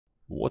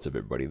What's up,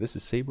 everybody? This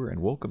is Saber,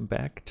 and welcome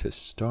back to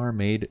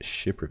StarMade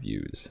Ship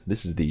Reviews.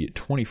 This is the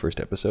 21st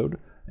episode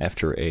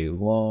after a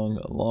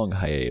long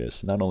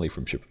hiatus, not only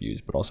from ship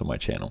reviews, but also my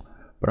channel.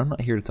 But I'm not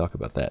here to talk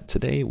about that.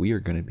 Today, we are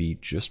going to be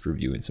just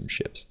reviewing some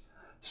ships.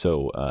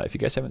 So, if you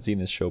guys haven't seen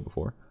this show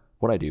before,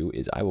 what I do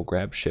is I will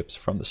grab ships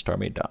from the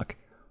StarMade dock,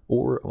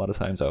 or a lot of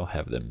times I'll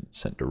have them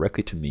sent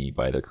directly to me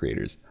by their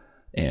creators,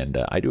 and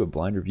I do a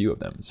blind review of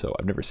them. So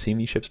I've never seen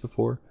these ships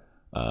before.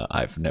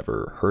 I've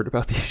never heard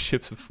about these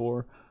ships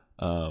before.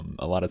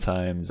 A lot of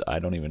times I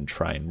don't even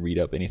try and read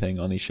up anything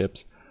on these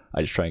ships.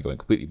 I just try and go in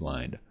completely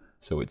blind.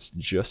 So it's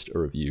just a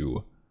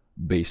review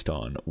based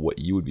on what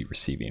you would be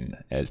receiving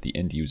as the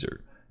end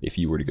user if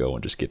you were to go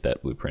and just get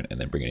that blueprint and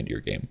then bring it into your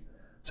game.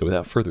 So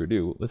without further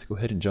ado, let's go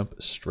ahead and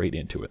jump straight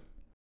into it.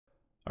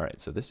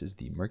 Alright, so this is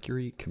the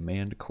Mercury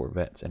Command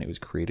Corvettes, and it was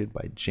created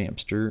by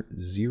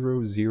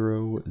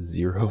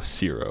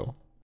Jamster0000.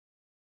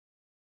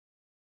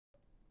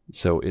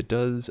 So it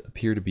does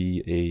appear to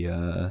be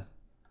a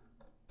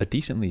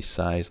decently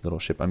sized little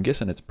ship. I'm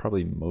guessing it's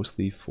probably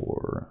mostly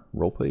for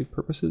roleplay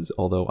purposes,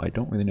 although I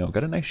don't really know.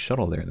 Got a nice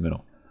shuttle there in the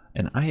middle.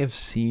 And I have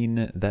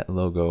seen that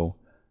logo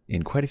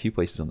in quite a few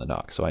places on the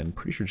dock, so I'm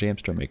pretty sure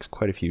Jamster makes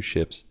quite a few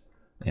ships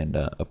and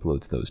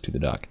uploads those to the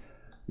dock.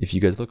 If you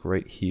guys look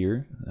right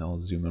here, I'll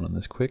zoom in on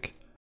this quick.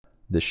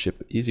 This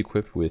ship is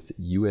equipped with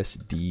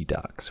USD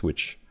docks,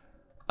 which,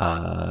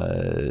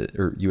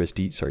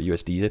 USDs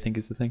I think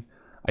is the thing.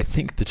 I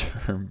think the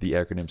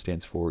acronym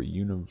stands for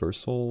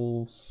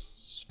Universal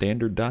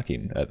Standard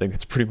Docking. I think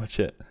that's pretty much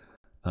it.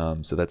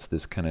 So that's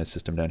this kind of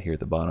system down here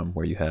at the bottom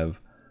where you have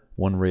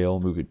one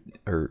rail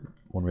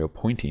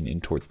pointing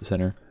in towards the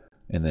center,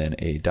 and then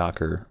a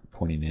docker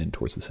pointing in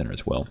towards the center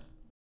as well.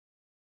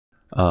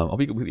 I'll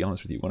be completely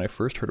honest with you. When I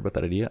first heard about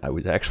that idea, I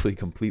was actually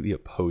completely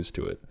opposed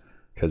to it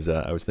because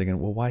I was thinking,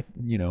 well, why,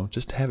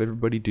 just have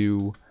everybody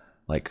do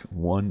like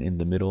one in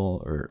the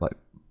middle, or like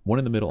one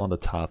in the middle on the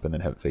top and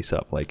then have it face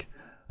up. Like,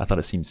 I thought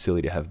it seemed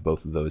silly to have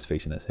both of those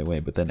facing that same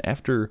way. But then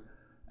after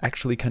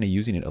actually kind of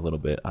using it a little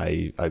bit,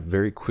 I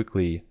very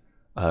quickly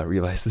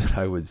realized that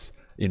I was,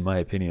 in my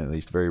opinion at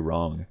least, very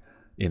wrong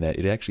in that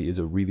it actually is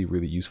a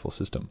really useful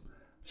system.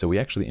 So we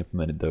actually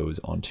implemented those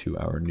onto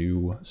our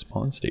new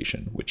spawn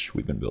station, which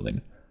we've been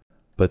building.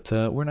 But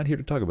we're not here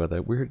to talk about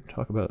that. We're here to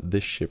talk about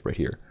this ship right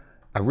here.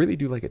 I really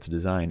do like its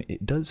design.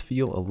 It does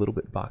feel a little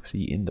bit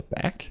boxy in the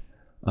back.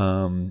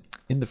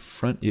 In the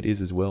front it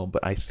is as well,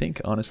 but I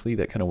think honestly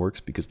that kind of works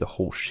because the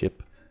whole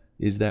ship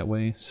is that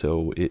way,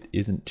 so it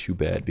isn't too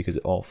bad because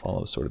it all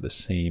follows sort of the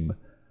same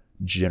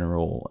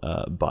general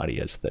body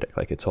aesthetic.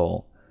 Like, it's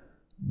all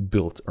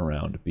built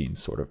around being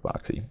sort of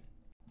boxy.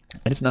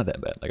 And it's not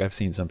that bad. Like, I've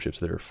seen some ships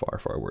that are far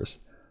worse.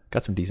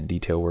 Got some decent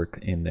detail work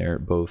in there,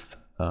 both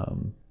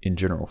in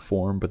general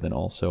form, but then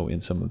also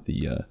in some of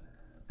the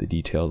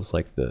details,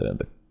 like the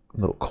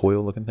little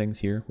coil looking things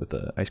here with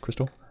the ice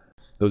crystal.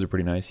 Those are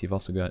pretty nice. You've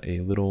also got a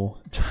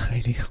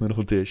tiny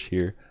little dish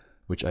here,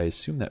 which I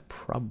assume that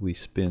probably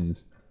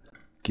spins,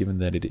 given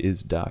that it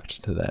is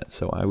docked to that.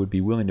 So I would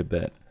be willing to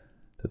bet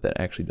that that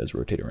actually does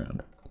rotate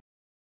around.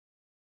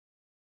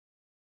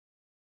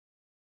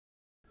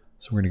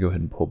 So we're going to go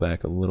ahead and pull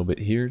back a little bit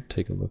here,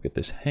 take a look at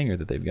this hangar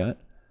that they've got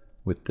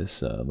with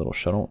this little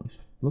shuttle. It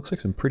looks like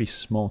some pretty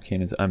small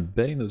cannons. I'm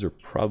betting those are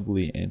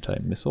probably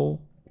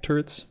anti-missile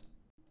turrets,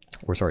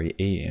 or sorry,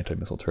 a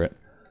anti-missile turret,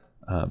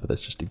 but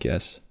that's just a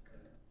guess.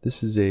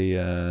 This is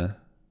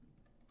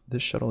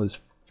this shuttle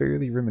is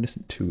fairly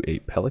reminiscent to a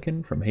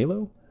Pelican from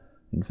Halo.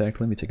 In fact,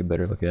 let me take a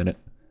better look at it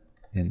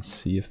and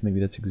see if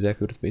maybe that's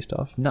exactly what it's based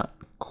off. Not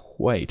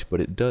quite,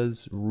 but it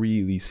does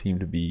really seem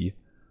to be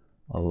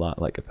a lot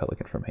like a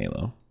Pelican from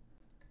Halo.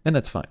 And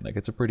that's fine. Like,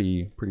 it's a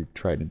pretty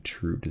tried and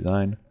true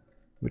design,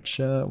 which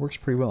works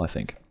pretty well, I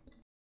think.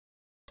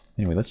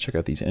 Anyway, let's check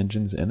out these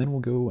engines, and then we'll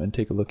go and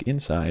take a look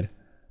inside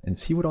and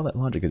see what all that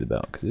logic is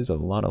about, because there's a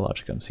lot of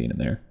logic I'm seeing in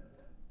there.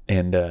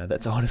 And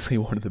that's honestly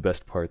one of the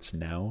best parts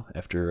now,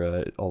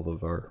 after all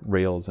of our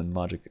Rails and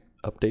logic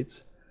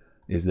updates,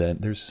 is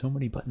that there's so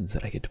many buttons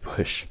that I get to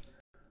push.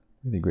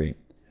 Really great.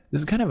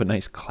 This is kind of a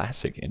nice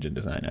classic engine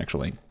design,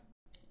 actually,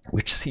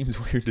 which seems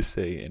weird to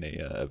say in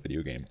a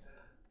video game.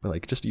 But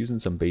like, just using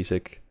some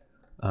basic,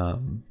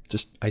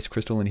 just ice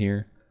crystal in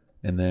here,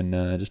 and then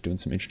just doing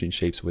some interesting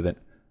shapes with it.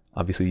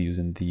 Obviously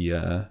using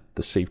the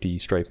safety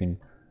striping,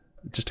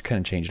 just to kind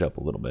of change it up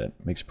a little bit.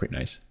 Makes it pretty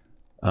nice.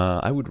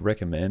 I would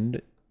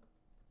recommend...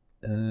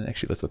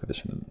 actually, let's look at this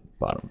from the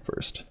bottom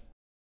first.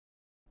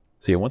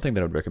 So yeah, one thing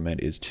that I would recommend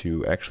is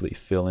to actually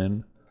fill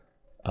in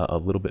a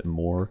little bit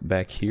more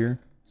back here.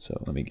 So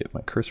let me get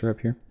my cursor up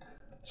here.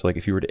 So like,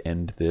 if you were to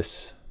end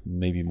this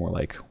maybe more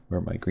like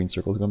where my green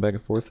circle is going back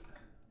and forth,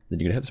 then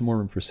you could have some more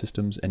room for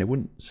systems, and it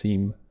wouldn't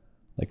seem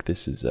like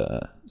this is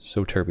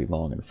so terribly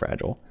long and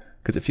fragile,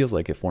 because it feels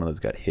like if one of those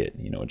got hit,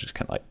 it just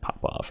kind of like pop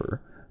off or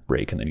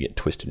break and then get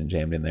twisted and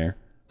jammed in there.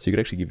 So you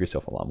could actually give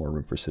yourself a lot more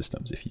room for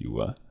systems if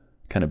you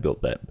kind of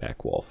built that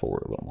back wall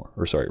forward a little more,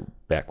 or sorry,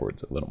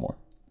 backwards a little more.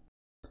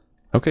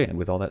 Okay, and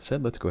with all that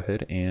said, let's go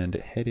ahead and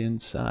head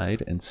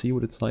inside and see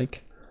what it's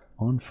like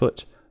on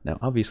foot. Now,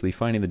 obviously,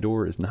 finding the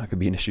door is not going to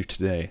be an issue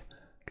today,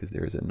 because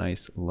there is a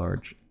nice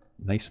large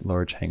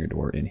hangar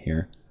door in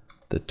here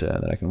that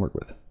I can work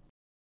with.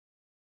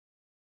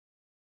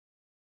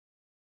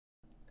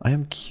 I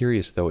am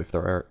curious, though, if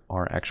there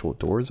are actual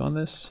doors on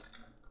this,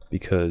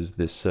 because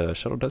this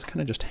shuttle does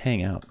kind of just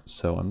hang out,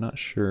 so I'm not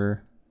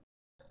sure.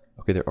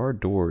 Okay, there are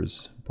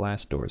doors,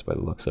 blast doors by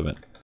the looks of it.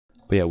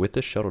 But yeah, with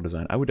this shuttle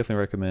design, I would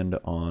definitely recommend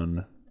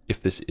on, if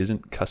this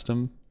isn't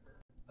custom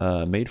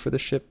made for the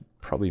ship,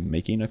 probably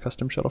making a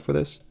custom shuttle for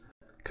this,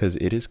 because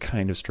it is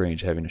kind of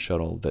strange having a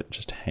shuttle that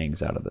just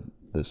hangs out of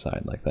the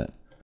side like that.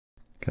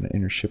 Kind of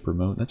inner ship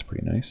remote, that's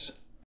pretty nice.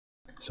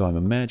 So I'm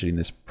imagining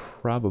this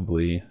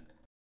probably,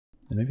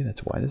 and maybe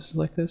that's why this is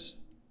like this?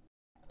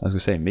 I was gonna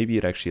say, maybe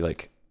it actually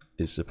like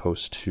is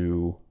supposed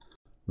to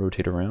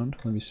rotate around.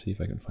 Let me see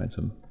if I can find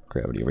some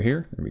gravity over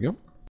here. There we go.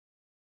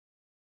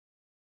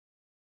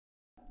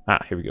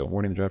 Ah, here we go.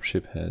 Warning, the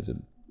dropship has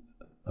an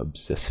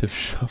obsessive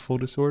shuffle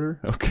disorder.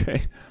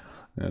 Okay.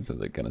 That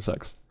sounds like kind of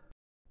sucks.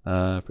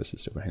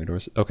 Persist open hangar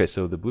doors. Okay,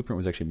 so the blueprint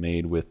was actually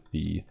made with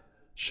the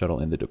shuttle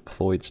in the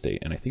deployed state,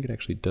 and I think it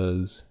actually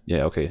does,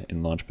 yeah, okay,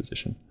 in launch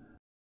position.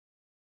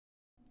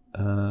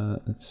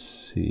 Let's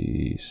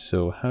see,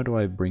 so how do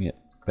I bring it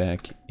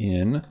back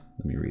in?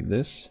 Let me read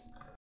this.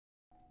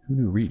 Who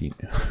knew reading?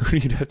 Who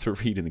knew that's to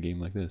read in a game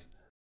like this?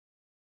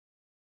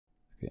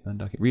 Okay,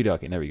 undocking,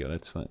 redocking, there we go,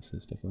 that's fine. So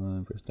step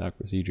 1, press dock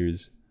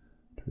procedures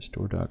to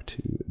restore dock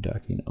to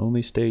docking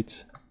only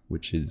state,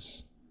 which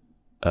is,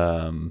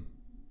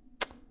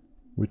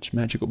 which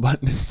magical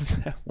button is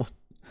that one?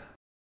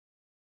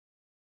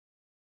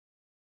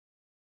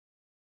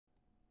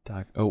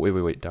 Dock, oh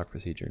wait, dock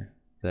procedure.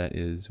 That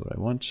is what I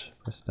want.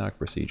 Press dock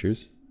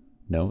procedures.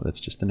 No, that's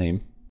just the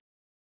name.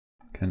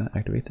 Can I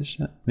activate this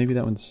shot? Maybe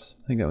that one's,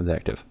 I think that one's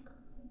active.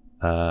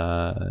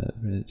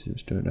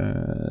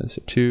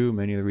 Step 2,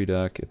 manually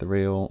redock at the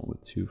rail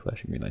with 2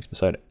 flashing green lights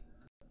beside it.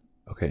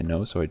 Okay,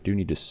 no, so I do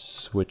need to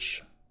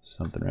switch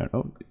something around.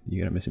 Oh,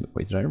 you got a missing,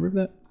 wait, did I remove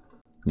that?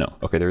 No,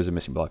 okay, there is a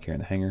missing block here in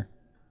the hangar.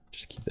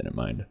 Just keep that in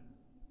mind.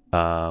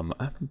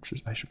 I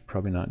should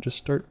probably not just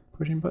start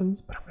pushing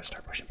buttons, but I'm gonna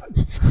start pushing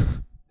buttons.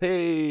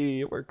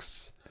 Hey, it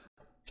works.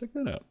 Check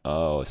that out.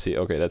 Oh, see,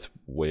 okay, that's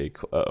way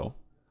cool. Uh-oh.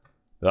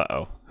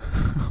 Uh-oh.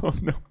 Oh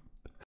no.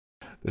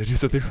 Did I do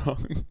something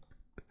wrong?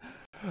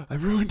 I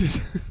ruined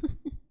it.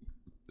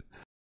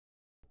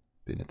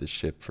 Been at this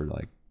ship for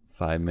like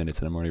 5 minutes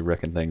and I'm already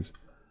wrecking things.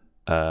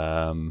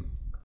 What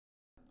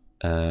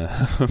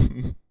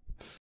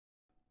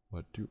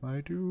do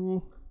I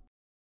do?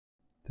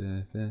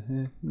 What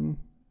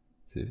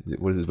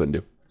does this button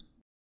do?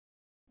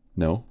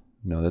 No,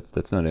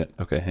 that's not it.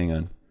 Okay, hang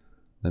on.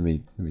 Let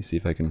me see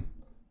if I can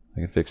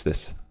fix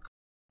this.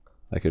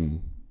 I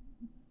can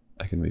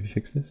maybe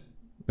fix this.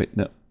 Wait,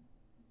 no.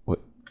 What?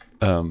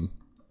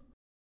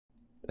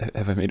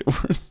 Have I made it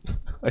worse?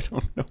 I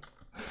don't know.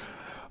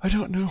 I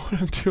don't know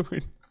what I'm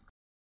doing.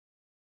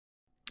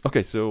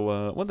 Okay,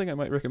 so one thing I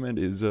might recommend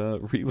is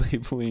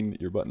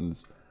relabeling your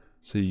buttons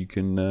so you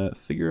can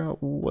figure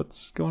out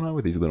what's going on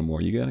with these a little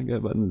more. You gotta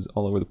get buttons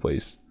all over the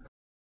place.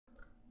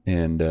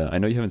 And I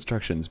know you have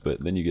instructions, but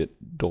then you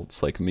get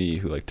dolts like me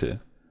who like to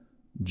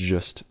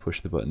just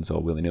push the buttons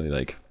all willy-nilly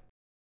like.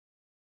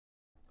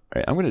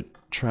 Alright, I'm gonna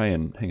try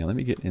and, hang on, let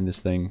me get in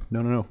this thing.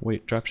 No,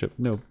 wait, dropship,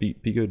 no, be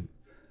good.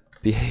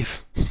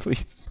 Behave,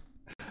 please.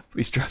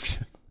 Please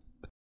dropship.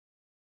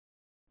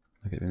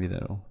 Okay, maybe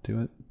that'll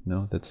do it.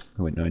 No, that's,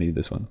 wait, no, I need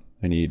this one.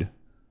 I need,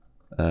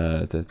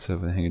 that's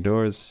over the hangar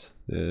doors.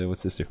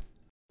 What's this do?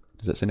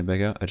 Does that send it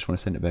back out? I just want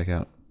to send it back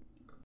out.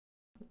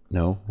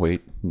 No,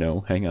 wait,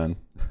 no, hang on.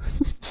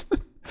 This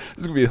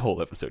is gonna be a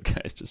whole episode,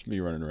 guys. Just me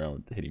running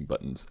around hitting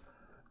buttons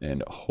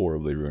and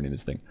horribly ruining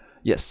this thing.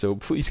 Yes, so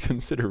please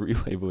consider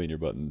relabeling your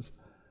buttons.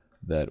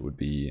 That would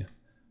be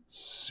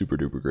super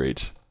duper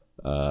great.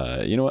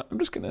 You know what? I'm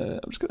just gonna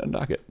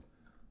undock it,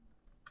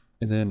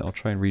 and then I'll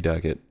try and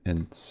redock it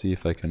and see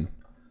if I can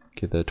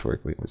get that to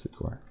work. Wait, where's the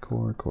core?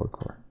 Core.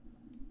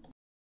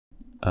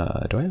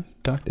 Do I have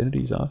docked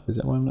entities off? Is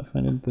that why I'm not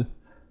finding the?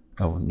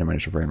 Oh, never mind. I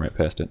just ran right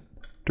past it.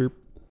 Derp.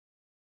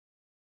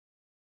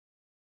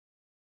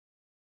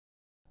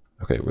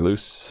 Okay, we're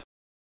loose.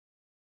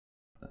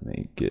 Let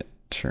me get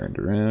turned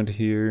around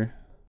here.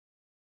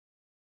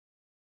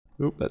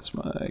 Oop, that's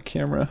my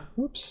camera.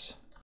 Whoops.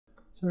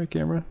 Sorry,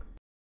 camera.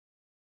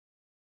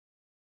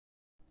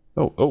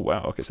 Oh,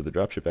 wow. Okay, so the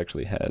dropship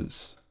actually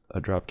has a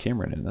drop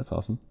camera in it. That's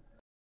awesome.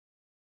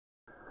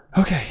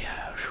 Okay.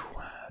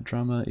 Whew.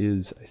 Drama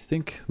is, I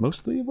think,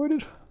 mostly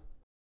avoided.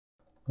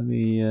 Let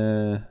me, you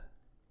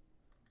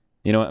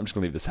know what? I'm just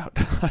gonna leave this out.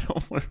 I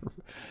don't want to.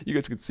 You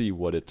guys can see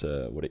what it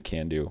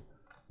can do,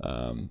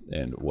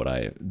 and what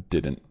I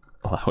didn't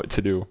allow it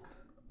to do.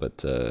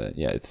 But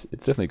yeah, it's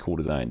definitely a cool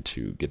design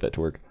to get that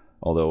to work.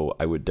 Although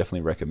I would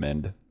definitely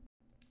recommend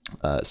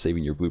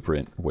saving your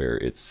blueprint where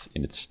it's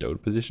in its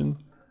stowed position.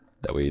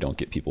 That way you don't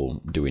get people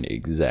doing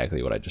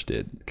exactly what I just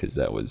did, because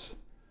that was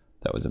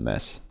a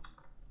mess.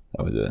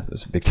 That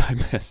was a big time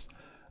mess.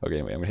 Okay,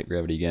 anyway, I'm gonna hit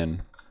gravity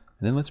again,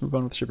 and then let's move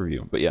on with the ship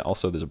review. But yeah,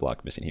 also there's a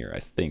block missing here. I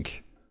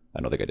think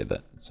I don't think I did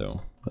that.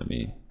 So let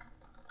me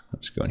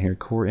just go in here.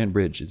 Core and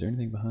bridge. Is there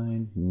anything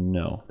behind?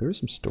 No. There is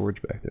some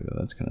storage back there though.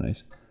 That's kind of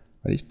nice.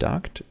 Are these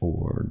docked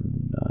or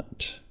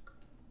not?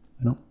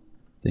 I don't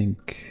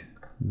think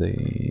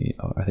they.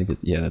 Oh, I think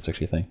it's, yeah, that's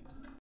actually a thing.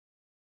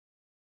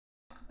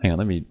 Hang on,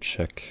 let me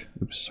check.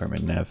 Oops, sorry, my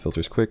nav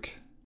filter's quick.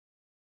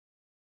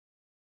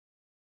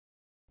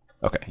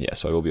 Okay, yeah,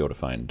 so I will be able to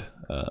find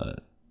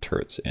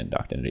turrets and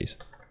docked entities.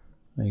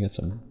 Oh, you got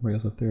some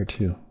rails up there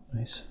too.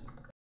 Nice.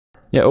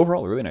 Yeah,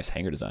 overall, a really nice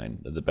hangar design.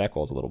 The back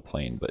wall's a little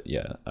plain, but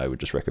yeah, I would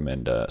just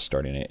recommend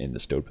starting it in the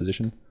stowed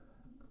position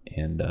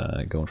and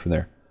going from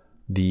there.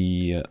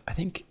 I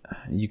think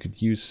you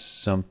could use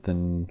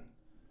something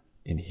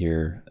in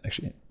here.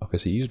 Actually, okay,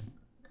 so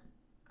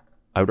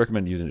I would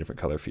recommend using a different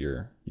color for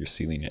your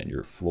ceiling and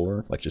your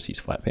floor, like just these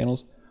flat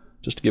panels,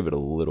 just to give it a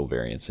little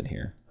variance in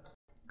here,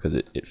 because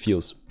it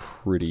feels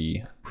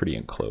pretty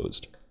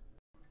enclosed.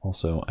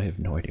 Also, I have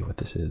no idea what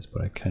this is,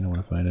 but I kind of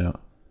want to find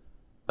out.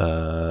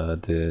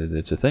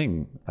 It's a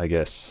thing, I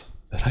guess,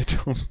 that I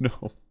don't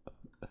know.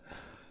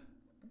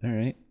 All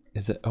right,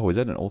 is that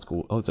an old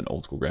school? Oh, it's an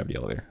old school gravity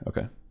elevator.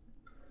 Okay.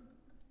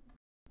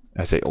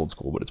 I say old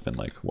school, but it's been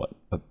like what,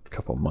 a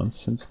couple months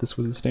since this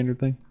was the standard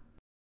thing.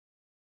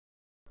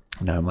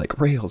 Now I'm like,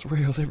 rails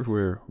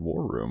everywhere.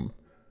 War room.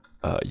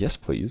 Yes,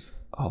 please.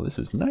 Oh, this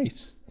is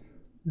nice.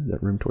 This is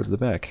that room towards the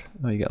back.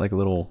 Oh, you got like a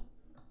little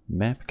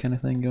map kind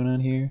of thing going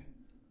on here.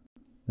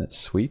 That's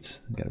sweet.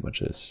 Got a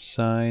bunch of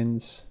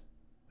signs.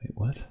 Wait,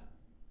 what?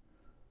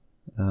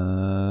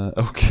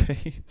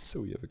 Okay.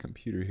 So we have a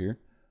computer here.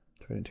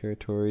 Trident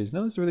territories.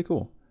 No, this is really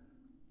cool.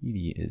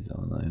 Edie is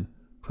online.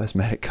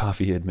 Plasmatic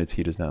coffee admits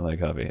he does not like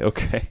coffee.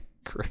 Okay,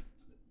 great.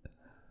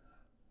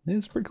 Yeah,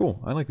 it's pretty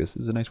cool. I like this.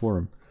 This is a nice war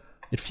room.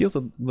 It feels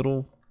a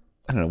little,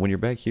 I don't know, when you're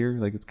back here,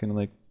 like it's kind of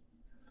like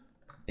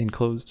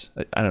enclosed.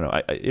 I don't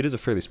know. It is a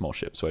fairly small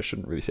ship, so I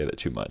shouldn't really say that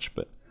too much,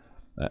 but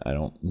I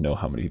don't know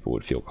how many people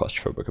would feel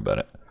claustrophobic about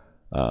it.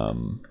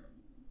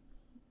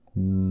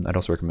 I'd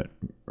also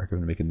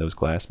recommend making those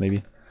glass,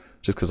 maybe.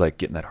 Just because like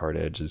getting that hard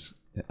edge is,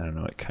 I don't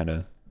know, it kind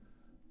of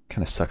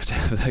sucks to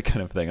have that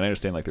kind of thing. And I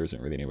understand like there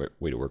isn't really any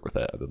way to work with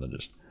that other than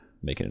just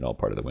making it all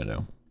part of the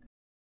window.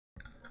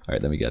 All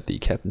right, then we got the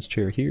captain's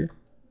chair here.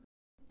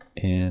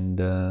 And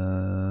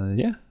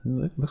yeah,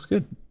 it looks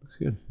good. Looks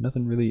good.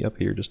 Nothing really up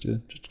here, just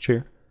a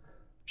chair.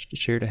 Just a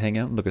chair to hang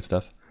out and look at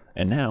stuff.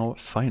 And now,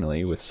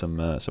 finally, with some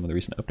of the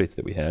recent updates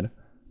that we had,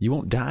 you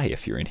won't die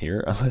if you're in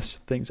here unless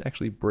things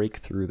actually break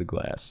through the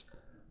glass.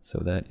 So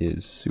that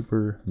is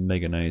super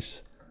mega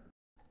nice.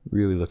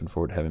 Really looking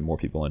forward to having more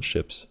people on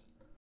ships.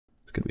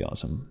 It's gonna be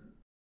awesome.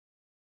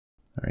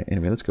 All right,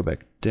 anyway, let's go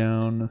back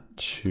down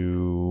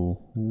to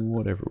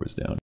whatever was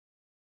down.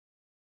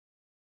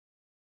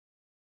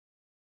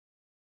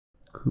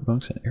 Crew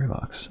bunks and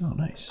airlocks. Oh,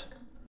 nice.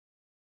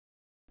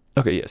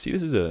 Okay, yeah. See,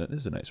 this is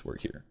a nice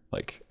work here.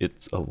 Like,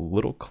 it's a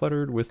little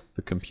cluttered with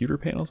the computer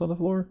panels on the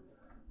floor,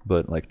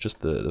 but like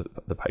just the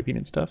piping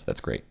and stuff, that's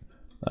great.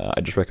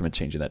 I just recommend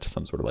changing that to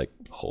some sort of like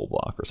hull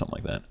block or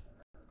something like that.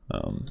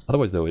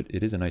 Otherwise, though,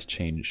 it is a nice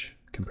change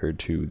compared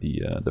to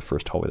the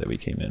first hallway that we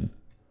came in.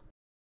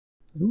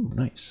 Ooh,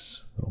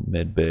 nice little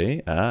med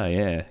bay. Ah,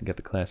 yeah, got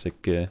the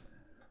classic.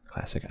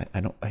 Classic.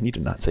 I need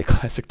to not say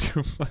classic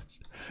too much.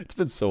 It's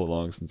been so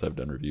long since I've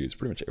done reviews.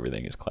 Pretty much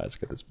everything is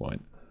classic at this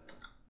point.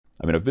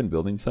 I mean, I've been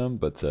building some,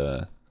 but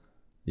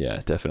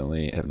yeah,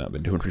 definitely have not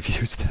been doing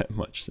reviews that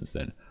much since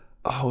then.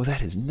 Oh,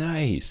 that is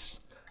nice.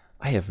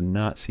 I have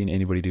not seen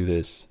anybody do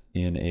this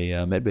in a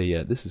medbay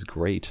yet. This is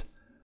great.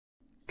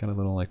 Got a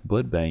little like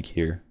blood bank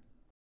here.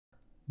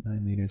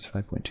 9 liters,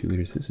 5.2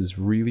 liters. This is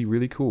really,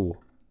 really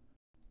cool.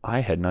 I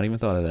had not even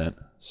thought of that.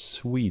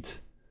 Sweet.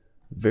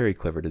 Very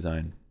clever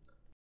design.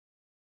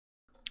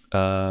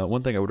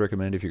 One thing I would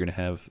recommend if you're going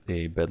to have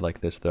a bed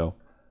like this, though,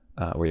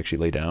 where you actually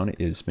lay down,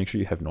 is make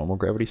sure you have normal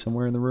gravity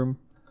somewhere in the room,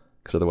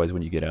 because otherwise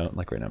when you get out,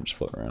 like right now I'm just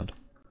floating around.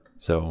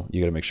 So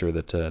you got to make sure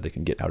that they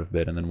can get out of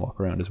bed and then walk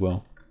around as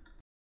well.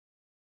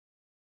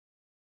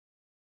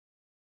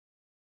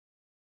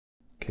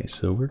 Okay,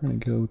 so we're going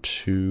to go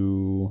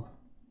to...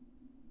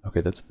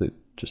 Okay, that's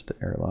just the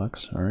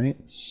airlocks. All right,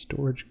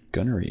 storage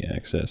gunnery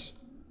access.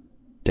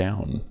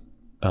 Down.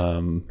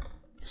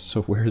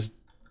 So where's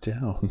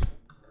down?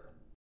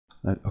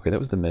 Okay, that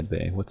was the med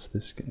bay. What's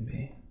this gonna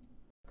be?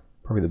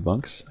 Probably the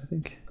bunks, I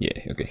think. Yeah,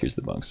 okay, here's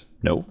the bunks.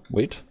 No,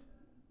 wait.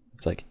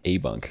 It's like a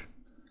bunk.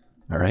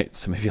 Alright,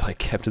 so maybe like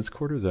captain's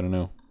quarters? I don't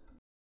know.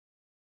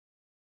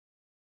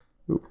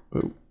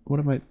 Ooh, what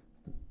am I...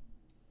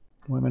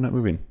 Why am I not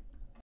moving?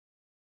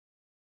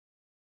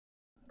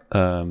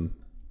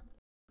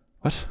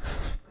 What?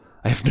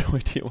 I have no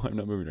idea why I'm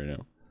not moving right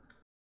now.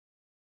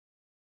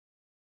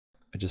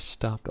 I just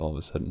stopped all of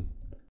a sudden.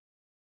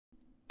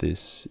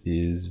 This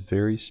is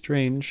very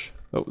strange.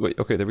 Oh, wait,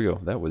 okay, there we go.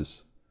 That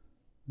was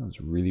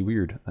really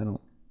weird.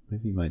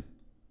 Maybe my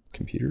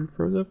computer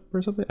froze up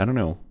or something? I don't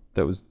know.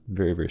 That was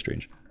very, very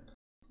strange.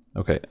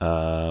 Okay,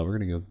 we're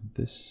gonna go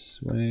this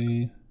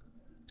way.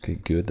 Okay,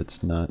 good.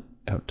 That's not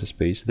out to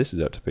space. This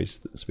is out to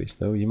space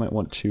though. You might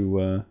want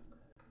to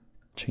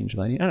change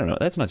lighting. I don't know.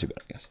 That's not too bad,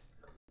 I guess.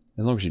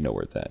 As long as you know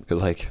where it's at.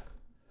 Because, like,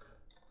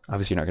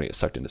 obviously you're not going to get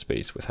sucked into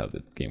space with how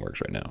the game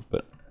works right now.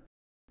 But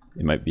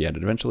it might be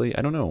added eventually.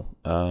 I don't know.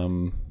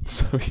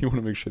 So you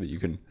want to make sure that you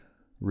can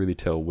really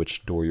tell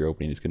which door you're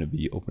opening is going to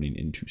be opening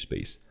into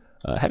space.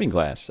 Having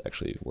glass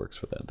actually works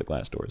for that. The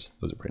glass doors.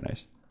 Those are pretty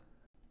nice.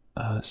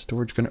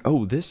 Storage gunner.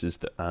 Oh, this is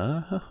the...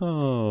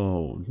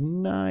 Oh,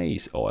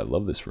 nice. Oh, I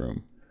love this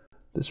room.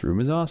 This room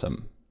is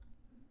awesome.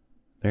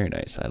 Very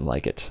nice. I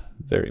like it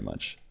very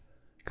much.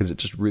 Because it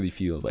just really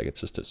feels like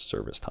it's just a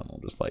service tunnel.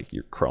 Just like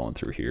you're crawling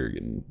through here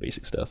getting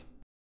basic stuff.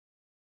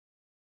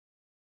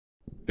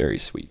 Very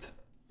sweet.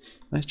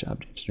 Nice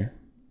job, Jamester.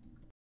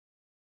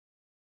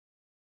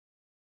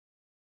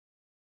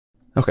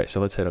 Okay, so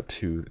let's head up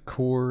to the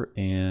core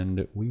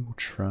and we will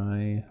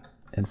try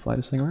and fly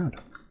this thing around.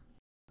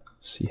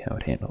 See how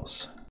it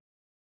handles.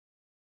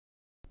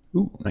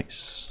 Ooh,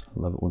 nice. I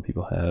love it when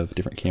people have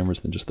different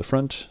cameras than just the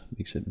front.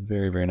 Makes it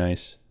very, very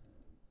nice.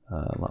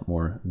 A lot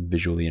more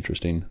visually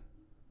interesting,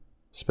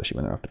 especially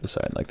when they're off to the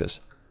side like this.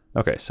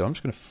 Okay, so I'm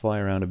just going to fly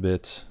around a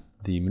bit.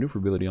 The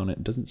maneuverability on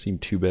it doesn't seem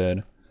too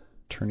bad.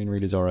 Turning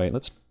rate is all right.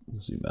 Let's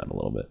zoom out a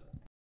little bit.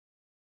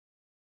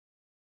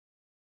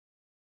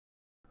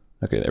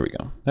 Okay, there we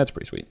go. That's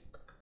pretty sweet.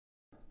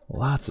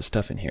 Lots of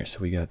stuff in here.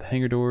 So we got the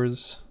hangar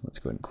doors. Let's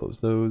go ahead and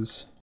close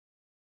those.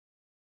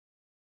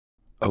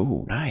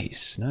 Oh,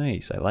 nice,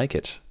 nice. I like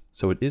it.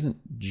 So it isn't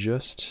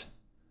just...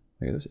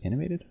 Are those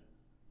animated?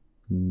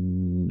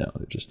 No,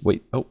 they're just...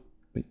 Wait, oh,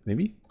 wait,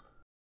 maybe?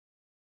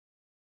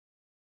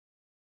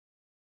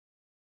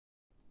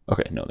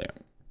 Okay, no, they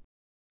aren't.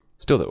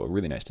 Still, though, a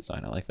really nice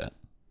design. I like that.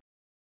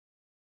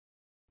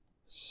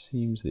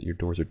 Seems that your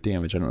doors are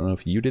damaged. I don't know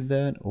if you did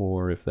that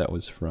or if that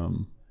was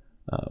from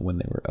when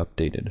they were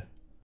updated.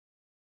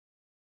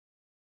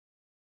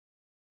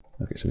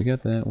 Okay, so we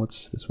got that.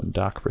 What's this one?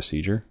 Dock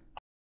procedure.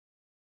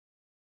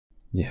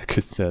 Yeah,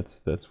 because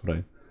that's what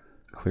I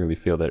clearly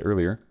failed at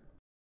earlier.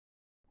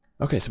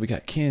 Okay, so we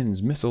got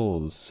cannons,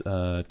 missiles,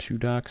 2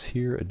 docks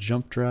here, a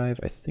jump drive.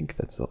 I think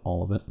that's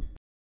all of it.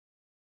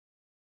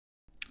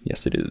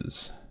 Yes, it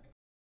is.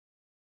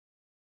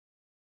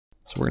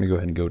 So we're going to go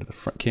ahead and go to the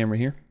front camera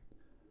here.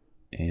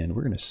 And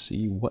we're going to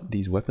see what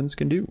these weapons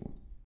can do.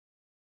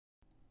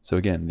 So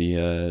again,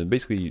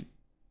 basically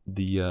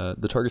the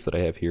targets that I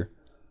have here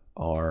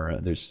are,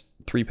 there's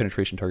 3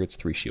 penetration targets,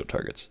 3 shield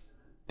targets.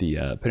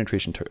 The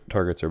penetration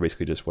targets are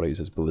basically just what I use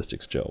as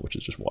ballistics gel, which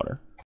is just water.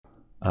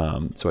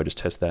 So I just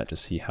test that to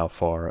see how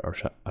far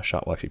a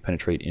shot will actually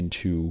penetrate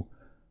into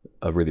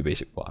a really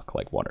basic block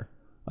like water.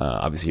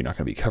 Obviously, you're not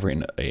going to be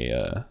covering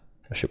a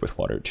ship with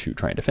water to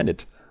try and defend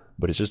it,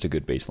 but it's just a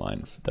good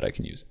baseline that I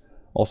can use.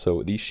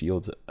 Also, these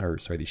shield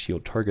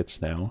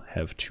targets now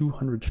have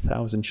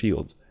 200,000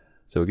 shields,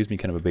 so it gives me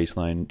kind of a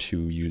baseline to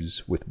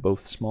use with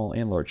both small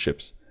and large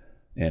ships,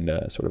 and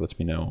sort of lets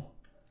me know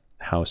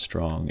how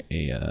strong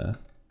a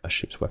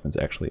ship's weapons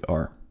actually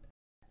are.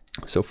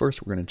 So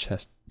first, we're going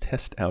to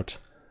test out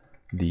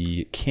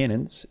the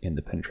cannons in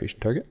the penetration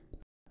target.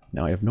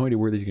 Now, I have no idea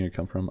where these are going to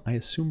come from. I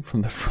assume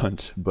from the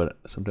front, but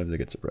sometimes I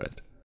get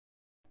surprised.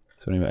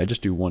 So anyway, I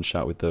just do 1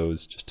 shot with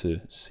those just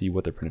to see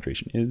what their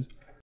penetration is.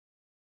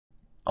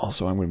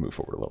 Also, I'm going to move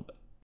forward a little bit.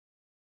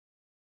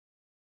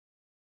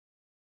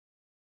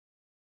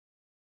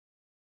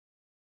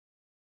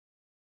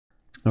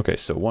 Okay,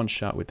 so 1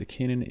 shot with the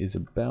cannon is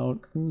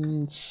about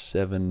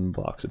 7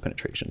 blocks of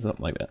penetration,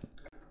 something like that.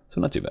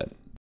 So not too bad.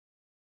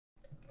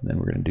 And then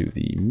we're going to do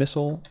the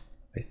missile.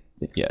 I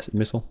think, yes,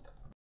 missile.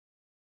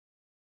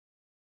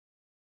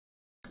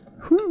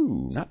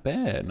 Whew, not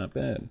bad, not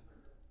bad.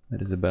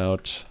 That is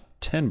about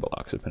 10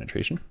 blocks of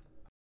penetration.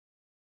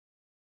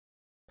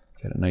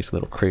 Got a nice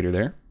little crater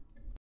there.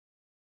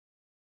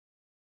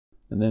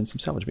 And then some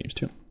salvage beams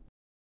too.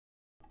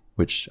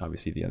 Which,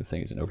 obviously, the other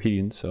thing isn't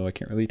overheating, so I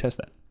can't really test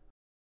that.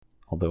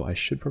 Although I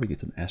should probably get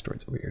some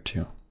asteroids over here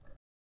too.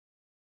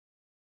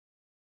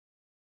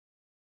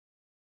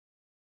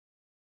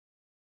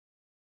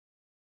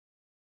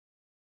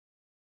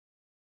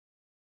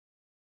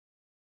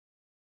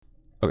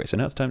 Okay, so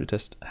now it's time to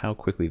test how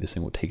quickly this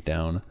thing will take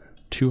down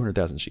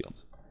 200,000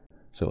 shields.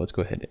 So let's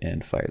go ahead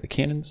and fire the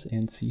cannons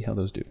and see how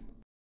those do.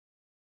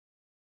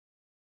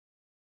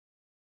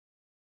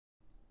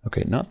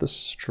 Okay, not the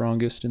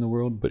strongest in the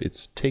world, but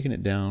it's taken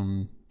it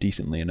down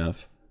decently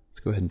enough. Let's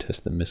go ahead and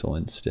test the missile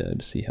instead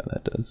to see how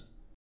that does.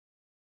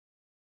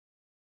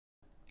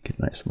 Get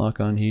a nice lock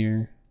on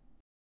here.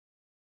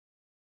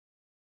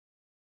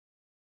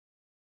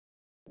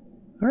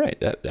 All right,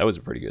 that was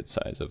a pretty good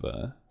size of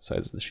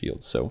the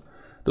shields. So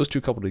those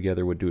two coupled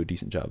together would do a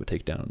decent job of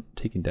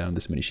taking down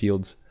this many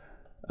shields.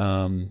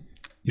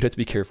 You'd have to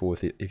be careful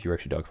with it if you're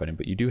actually dogfighting,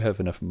 but you do have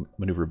enough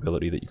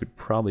maneuverability that you could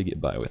probably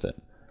get by with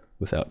it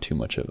without too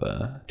much of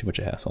a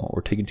hassle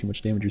or taking too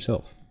much damage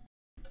yourself.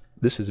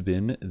 This has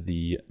been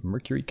the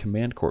Mercury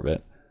Command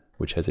Corvette,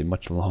 which has a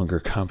much longer,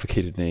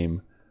 complicated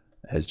name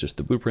as just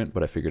the blueprint,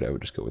 but I figured I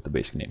would just go with the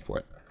basic name for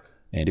it.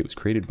 And it was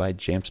created by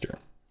Jamster.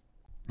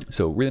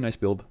 So really nice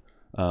build.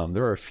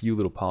 There are a few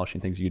little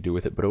polishing things you can do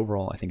with it, but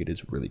overall I think it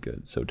is really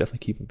good. So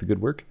definitely keep up the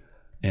good work,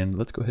 and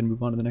let's go ahead and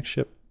move on to the next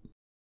ship.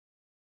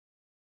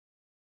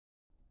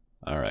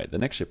 Alright, the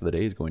next ship of the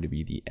day is going to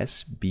be the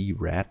SB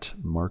Rat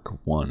Mark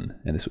I,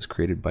 and this was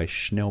created by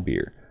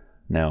Schnellbeer.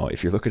 Now,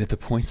 if you're looking at the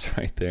points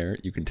right there,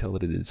 you can tell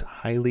that it is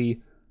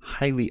highly,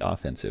 highly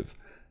offensive.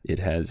 It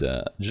has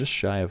just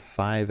shy of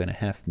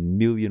 5.5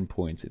 million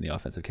points in the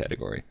offensive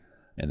category,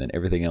 and then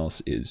everything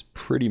else is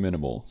pretty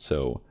minimal.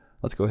 So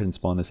let's go ahead and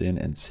spawn this in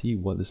and see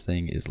what this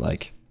thing is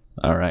like.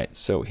 Alright,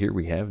 so here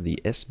we have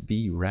the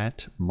SB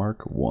Rat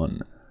Mark I,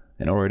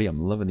 and already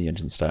I'm loving the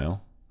engine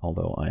style,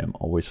 although I am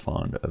always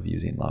fond of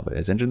using lava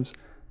as engines.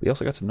 We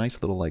also got some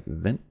nice little like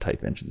vent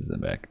type engines in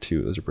the back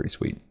too. Those are pretty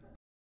sweet.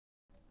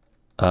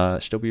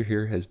 Schnellbeer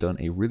here has done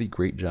a really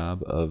great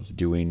job of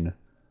doing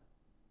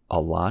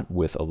a lot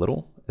with a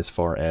little as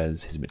far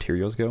as his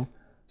materials go.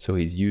 So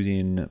he's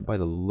using, by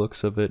the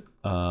looks of it,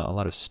 a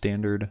lot of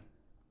standard,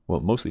 well,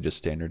 mostly just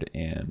standard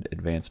and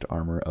advanced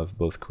armor of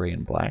both gray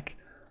and black.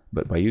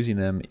 But by using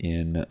them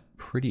in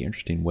pretty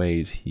interesting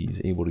ways,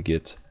 he's able to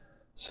get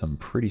some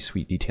pretty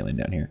sweet detailing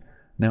down here.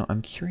 Now,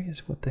 I'm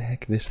curious what the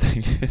heck this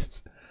thing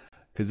is,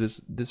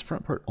 because this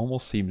front part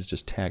almost seems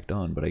just tacked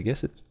on, but I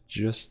guess it's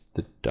just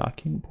the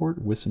docking port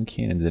with some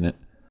cannons in it.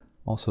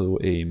 Also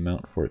a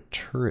mount for a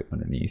turret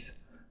underneath,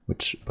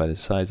 which by the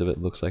size of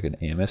it looks like an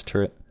AMS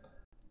turret.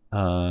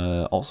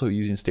 Also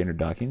using standard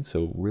docking,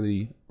 so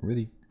really,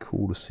 really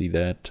cool to see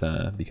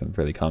that become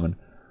fairly common.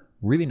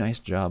 Really nice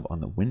job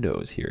on the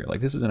windows here. Like,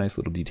 this is a nice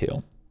little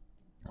detail,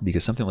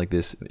 because something like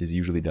this is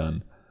usually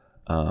done,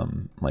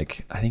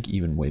 like, I think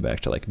even way back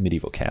to like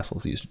medieval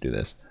castles used to do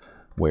this,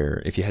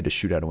 where if you had to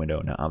shoot out a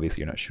window, now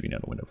obviously you're not shooting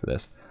out a window for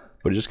this,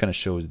 but it just kind of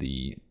shows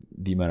the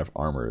amount of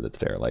armor that's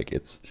there. Like,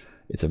 it's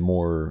a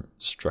more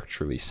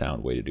structurally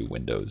sound way to do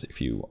windows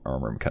if you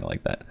armor them kind of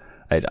like that.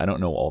 I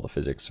don't know all the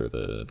physics or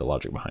the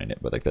logic behind it,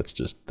 but like that's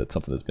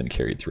something that's been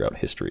carried throughout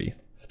history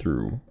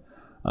through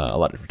a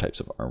lot of different types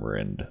of armor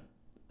and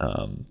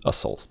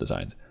assault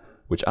designs,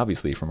 which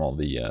obviously from all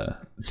the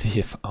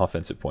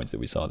offensive points that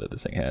we saw that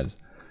this thing has,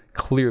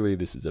 clearly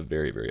this is a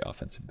very, very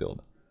offensive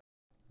build.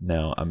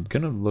 Now, I'm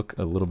going to look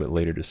a little bit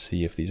later to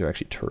see if these are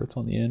actually turrets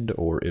on the end,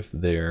 or if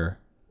they are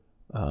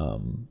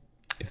in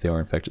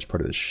fact just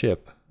part of the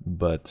ship,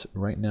 but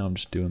right now I'm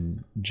just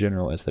doing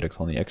general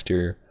aesthetics on the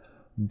exterior.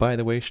 By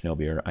the way,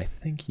 Schnellbeer, I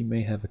think you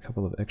may have a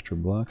couple of extra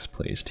blocks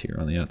placed here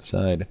on the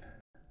outside,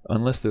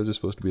 unless those are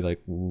supposed to be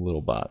like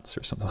little bots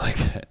or something like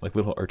that, like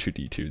little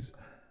R2-D2s.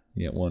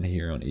 You get one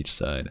here on each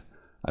side.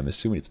 I'm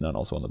assuming it's not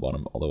also on the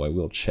bottom, although I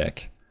will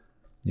check.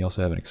 You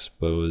also have an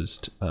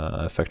exposed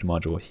effect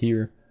module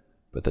here,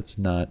 but that's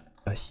not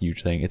a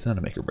huge thing. It's not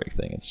a make or break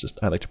thing. It's just,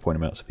 I like to point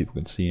them out so people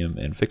can see them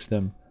and fix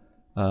them,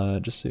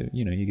 just so,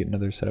 you know, you get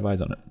another set of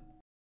eyes on it.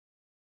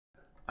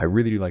 I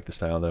really do like the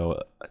style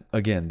though.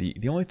 Again,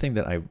 the only thing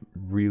that I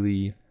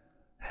really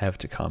have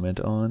to comment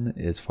on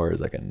as far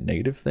as like a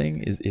negative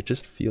thing is it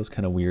just feels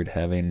kind of weird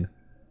having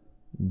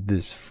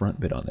this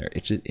front bit on there.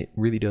 It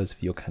really does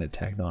feel kind of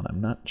tagged on.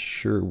 I'm not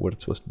sure what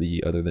it's supposed to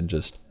be other than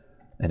just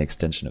an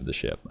extension of the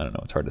ship. I don't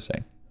know, it's hard to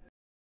say.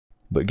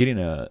 But getting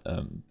a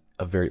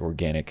very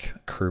organic,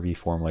 curvy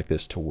form like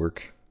this to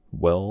work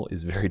well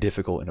is very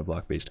difficult in a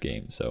block-based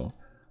game, so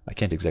I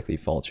can't exactly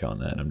fault you on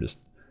that. I'm just,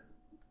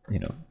 you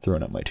know,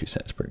 throwing up my 2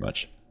 cents pretty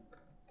much.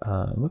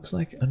 Looks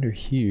like under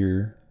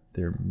here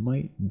there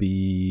might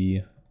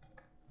be,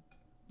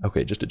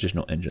 okay, just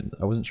additional engines.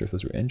 I wasn't sure if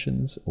those were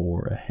engines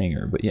or a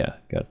hangar, but yeah,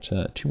 got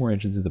 2 more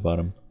engines at the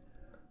bottom,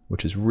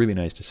 which is really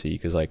nice to see,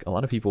 because like a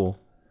lot of people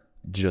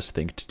just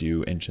think to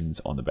do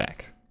engines on the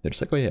back. They're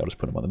just like, oh yeah, I'll just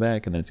put them on the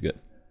back and then it's good.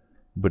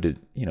 But it,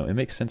 you know, it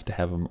makes sense to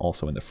have them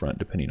also in the front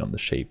depending on the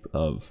shape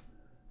of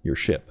your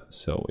ship.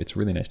 So it's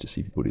really nice to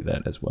see people do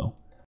that as well.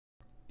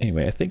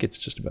 Anyway, I think it's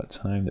just about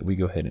time that we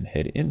go ahead and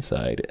head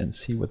inside and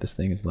see what this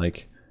thing is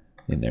like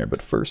in there.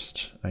 But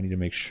first, I need to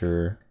make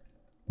sure,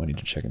 I need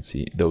to check and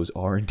see. Those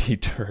are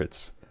indeed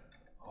turrets.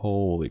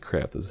 Holy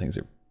crap, those things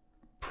are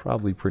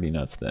probably pretty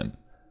nuts then.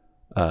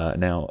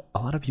 Now, a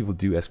lot of people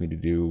do ask me to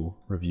do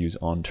reviews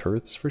on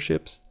turrets for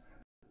ships.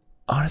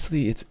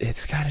 Honestly,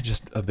 it's kind of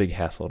just a big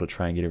hassle to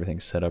try and get everything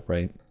set up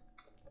right,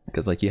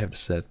 because like you have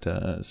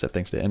to set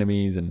things to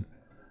enemies and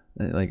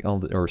like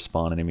or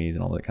spawn enemies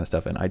and all that kind of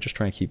stuff. And I just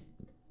try and keep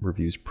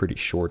reviews pretty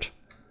short,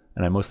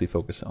 and I mostly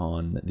focus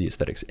on the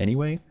aesthetics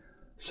anyway.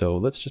 So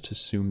let's just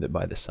assume that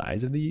by the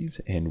size of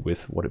these and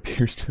with what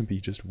appears to be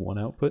just one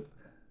output,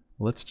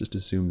 let's just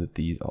assume that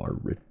these are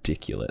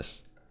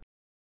ridiculous.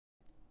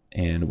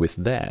 And with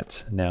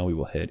that, now we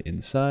will head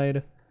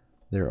inside.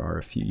 There are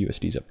a few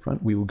USDs up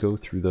front. We will go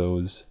through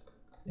those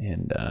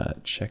and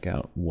check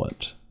out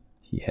what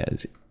he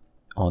has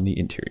on the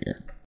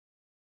interior.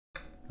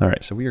 All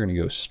right, so we are going to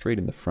go straight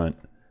in the front.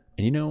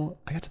 And you know,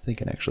 I got to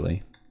thinking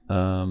actually,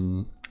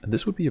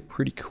 this would be a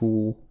pretty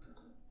cool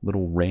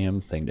little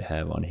ram thing to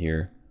have on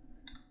here.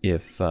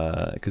 If,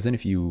 because then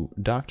if you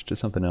docked to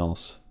something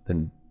else,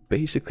 then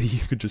basically you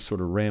could just sort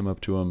of ram up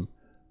to them,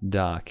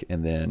 dock,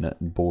 and then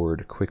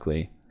board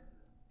quickly.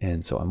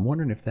 And so I'm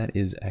wondering if that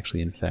is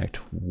actually in fact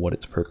what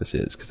its purpose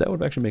is, because that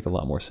would actually make a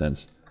lot more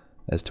sense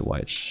as to why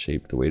it's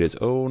shaped the way it is.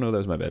 Oh no, that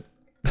was my bad.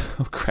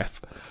 Oh crap.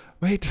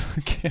 Wait,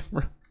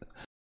 camera.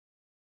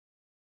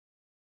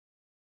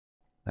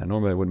 Now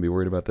normally I wouldn't be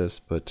worried about this,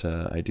 but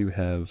I do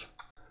have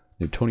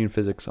Newtonian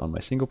physics on my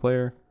single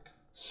player,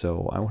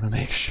 so I want to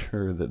make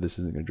sure that this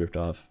isn't going to drift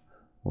off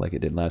like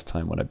it did last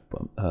time when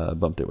I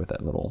bumped it with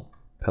that little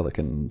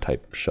pelican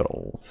type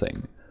shuttle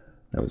thing.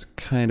 That was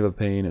kind of a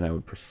pain, and I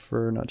would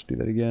prefer not to do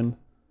that again.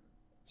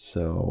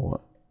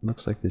 So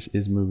looks like this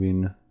is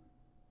moving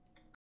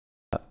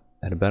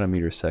at about a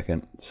meter a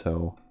second,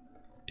 so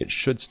it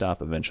should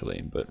stop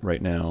eventually, but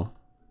right now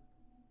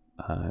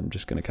I'm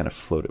just going to kind of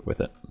float it with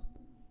it.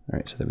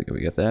 Alright, so there we go,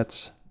 we got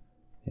that.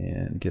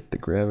 And get the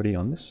gravity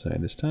on this side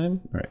this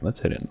time. Alright, let's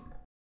head in.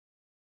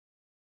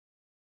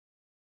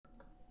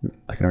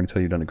 I can already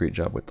tell you've done a great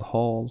job with the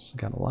halls.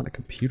 Got a lot of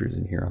computers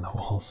in here on the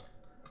walls.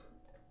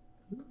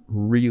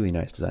 Really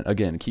nice design.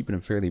 Again, keeping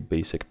a fairly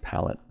basic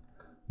palette,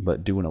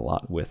 but doing a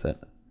lot with it.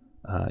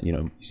 You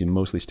know, using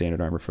mostly standard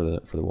armor for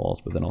the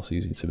walls, but then also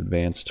using some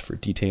advanced for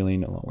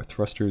detailing along with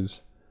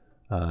thrusters.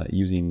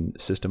 Using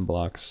system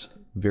blocks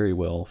very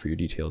well for your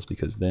details,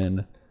 because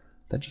then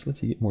that just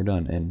lets you get more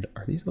done. And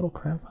are these little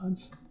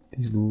cryopods?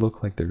 These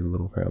look like they're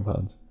little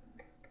cryopods,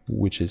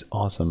 which is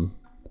awesome.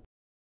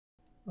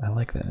 I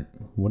like that.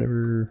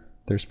 Whatever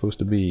they're supposed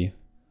to be.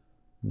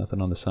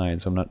 Nothing on the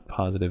side, so I'm not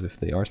positive if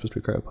they are supposed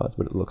to be cryopods,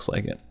 but it looks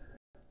like it.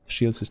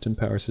 Shield system,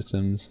 power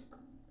systems.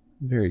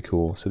 Very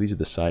cool. So these are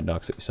the side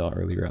docks that we saw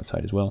earlier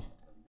outside as well.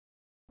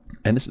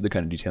 And this is the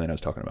kind of detailing I was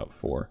talking about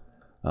before.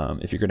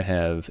 If you're going to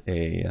have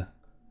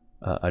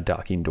a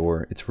docking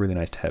door, it's really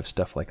nice to have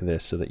stuff like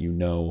this so that you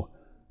know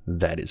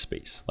that is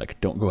space. Like,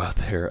 don't go out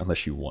there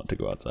unless you want to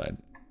go outside.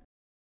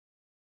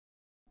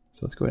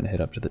 So let's go ahead and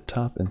head up to the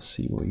top and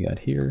see what we got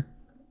here.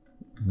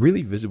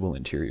 Really visible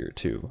interior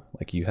too.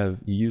 Like you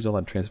use a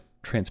lot of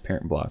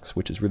transparent blocks,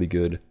 which is really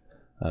good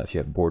if you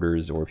have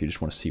borders or if you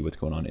just want to see what's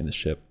going on in the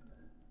ship.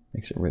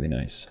 Makes it really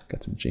nice.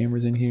 Got some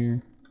jammers in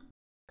here.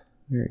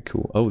 Very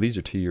cool. Oh, these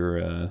are to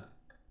your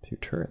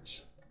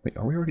turrets. Wait,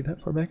 are we already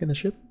that far back in the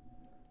ship?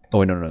 Oh,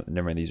 wait, no,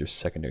 never mind. These are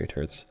secondary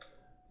turrets.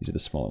 These are the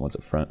smaller ones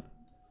up front.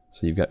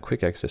 So you've got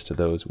quick access to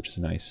those, which is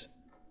nice.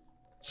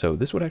 So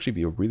this would actually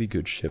be a really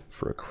good ship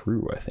for a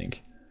crew, I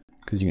think.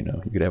 Because, you know,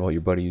 you could have all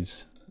your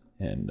buddies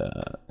and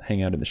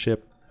hang out in the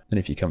ship. And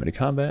if you come into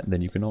combat,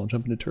 then you can all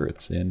jump into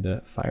turrets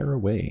and fire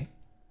away.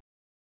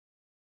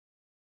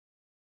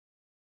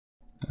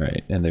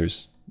 Alright, and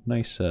there's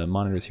nice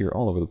monitors here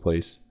all over the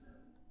place.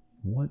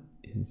 What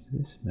is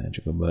this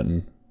magical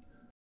button?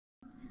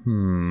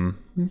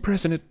 I'm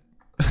pressing it.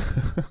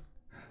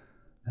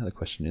 Now the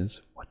question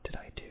is, what did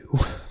I do?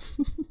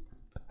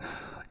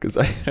 Because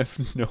I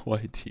have no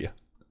idea.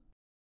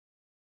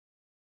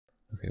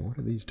 Okay, what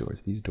are these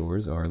doors? These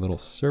doors are little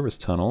service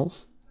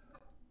tunnels.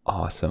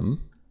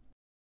 Awesome.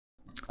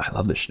 I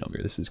love this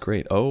Schnellger. This is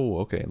great. Oh,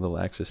 okay, a little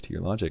access to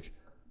your logic.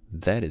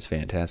 That is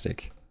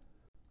fantastic.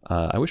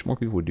 I wish more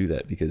people would do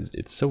that, because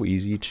it's so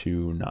easy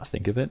to not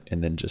think of it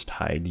and then just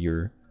hide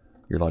your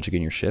logic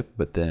in your ship,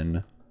 but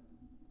then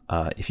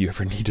if you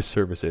ever need to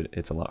service it,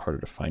 it's a lot harder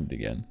to find it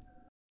again.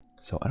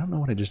 So I don't know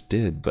what I just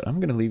did, but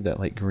I'm going to leave that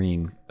light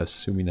green,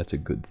 assuming that's a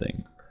good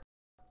thing.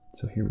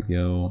 So here we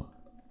go.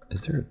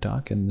 Is there a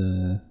dock in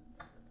the...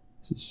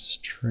 This is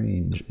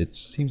strange. It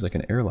seems like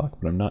an airlock,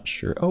 but I'm not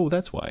sure. Oh,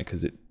 that's why,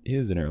 because it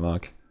is an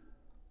airlock.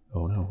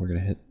 Oh no, we're going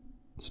to hit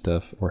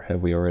stuff. Or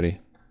have we already?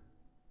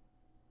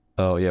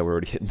 Oh yeah, we're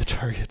already hitting the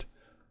target.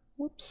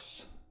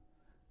 Whoops.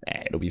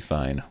 It'll be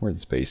fine. We're in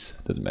space.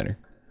 Doesn't matter.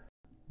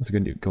 What's it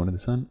going to do? Go into the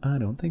sun? I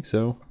don't think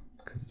so,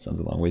 because the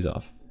sun's a long ways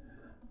off.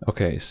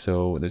 Okay,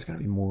 so there's got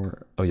to be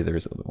more. Oh yeah, there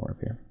is a little bit more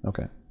up here.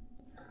 Okay.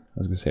 I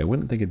was going to say, I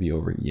wouldn't think it'd be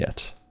over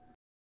yet.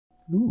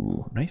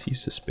 Ooh, nice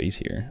use of space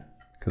here.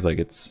 Because like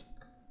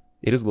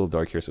it is a little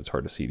dark here, so it's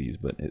hard to see these,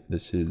 but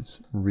this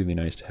is really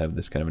nice to have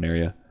this kind of an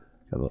area.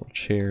 Got a little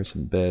chair,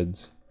 some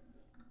beds.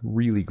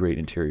 Really great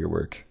interior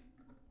work.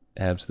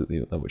 Absolutely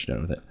love what you've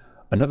done with it.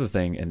 Another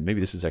thing, and maybe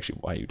this is actually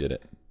why you did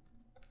it.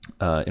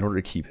 In order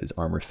to keep his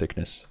armor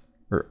thickness,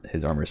 or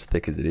his armor as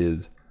thick as it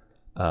is,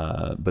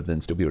 but then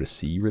still be able to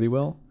see really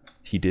well,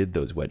 he did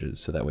those wedges,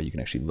 so that way you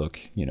can actually look,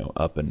 you know,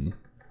 up and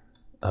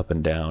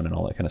down and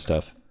all that kind of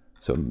stuff.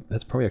 So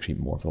that's probably actually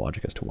more of the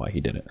logic as to why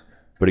he did it.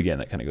 But again,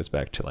 that kind of goes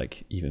back to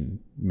like even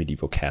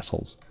medieval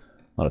castles.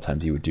 A lot of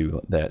times you would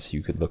do that so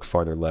you could look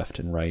farther left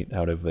and right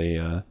out of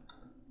a,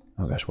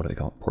 oh gosh, what do they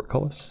call it?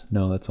 Portcullis?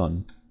 No, that's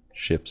on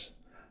ships.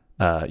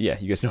 Yeah,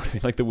 you guys know what I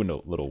mean? Like the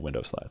little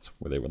window slats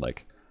where they would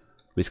like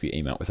basically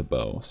aim out with a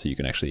bow so you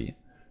can actually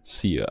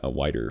see a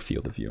wider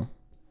field of view.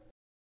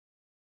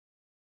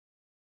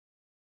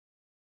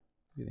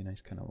 Really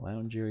nice kind of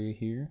lounge area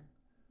here.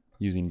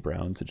 Using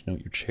brown to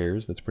denote your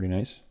chairs, that's pretty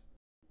nice.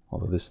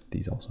 Although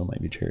these also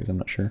might be chairs, I'm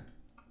not sure.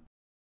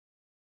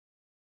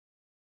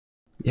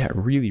 Yeah,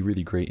 really,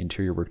 really great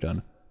interior work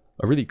done.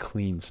 A really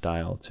clean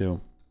style, too.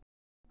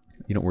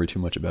 You don't worry too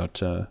much about...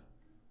 I'm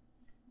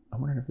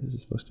wondering if this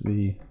is supposed to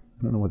be...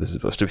 I don't know what this is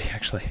supposed to be,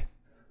 actually.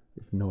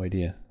 I have no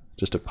idea.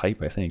 Just a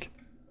pipe, I think.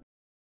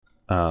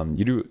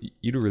 You do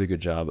a really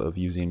good job of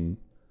using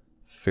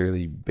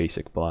fairly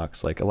basic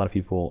blocks. Like, a lot of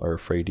people are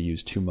afraid to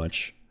use too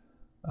much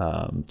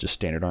just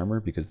standard armor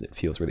because it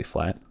feels really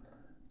flat.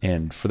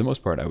 And for the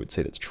most part, I would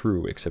say that's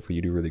true, except for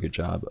you do a really good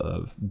job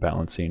of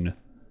balancing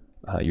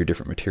your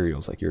different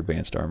materials, like your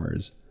advanced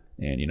armors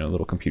and, you know,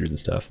 little computers and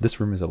stuff. This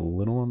room is a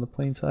little on the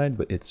plain side,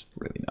 but it's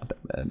really not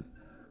that bad.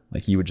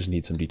 Like, you would just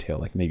need some detail,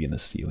 like maybe in the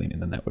ceiling,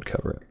 and then that would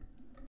cover it.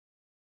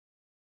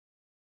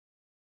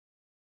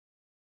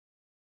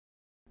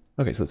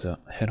 Okay, so let's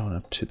head on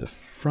up to the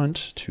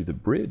front, to the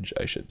bridge,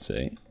 I should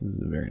say. This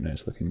is a very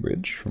nice looking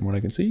bridge from what I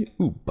can see.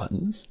 Ooh,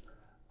 buttons.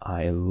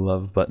 I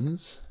love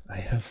buttons. I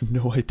have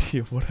no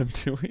idea what I'm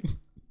doing,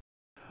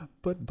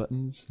 but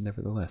buttons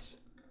nevertheless.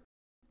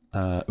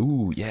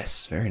 Ooh,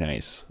 yes, very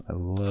nice. I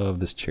love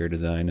this chair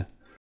design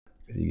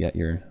because you got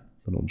your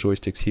little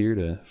joysticks here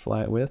to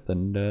fly it with,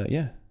 and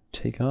yeah,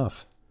 take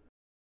off.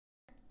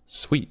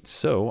 Sweet.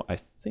 So I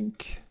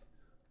think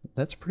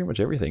that's pretty much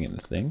everything in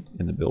the thing,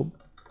 in the build.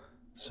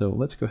 So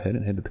let's go ahead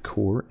and head to the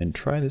core and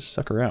try this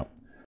sucker out.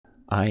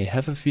 I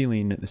have a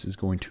feeling this is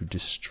going to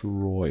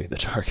destroy the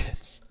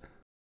targets.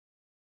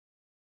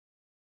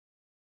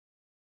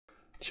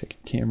 Check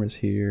your cameras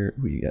here.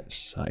 We got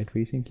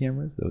side-facing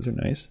cameras. Those are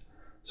nice.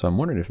 So I'm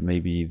wondering if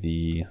maybe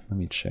the... Let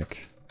me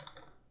check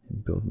in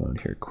build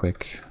mode here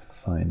quick.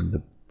 Find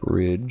the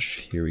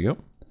bridge. Here we go.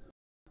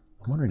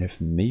 I'm wondering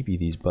if maybe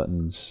these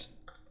buttons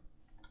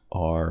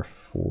are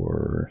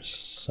for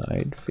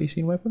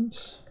side-facing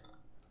weapons.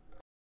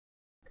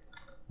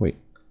 Wait.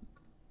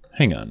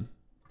 Hang on.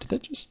 Did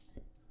that just...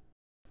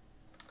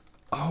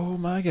 Oh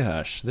my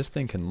gosh. This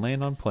thing can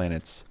land on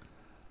planets.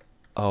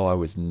 Oh, I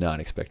was not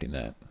expecting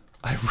that.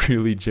 I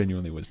really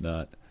genuinely was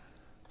not.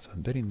 So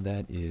I'm betting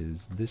that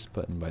is this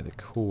button by the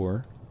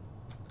core.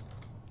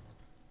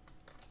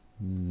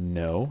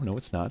 No,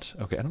 it's not.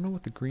 Okay, I don't know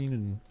what the green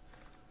and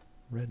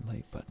red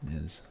light button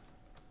is.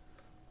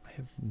 I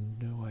have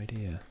no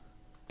idea.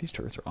 These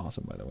turrets are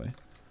awesome, by the way.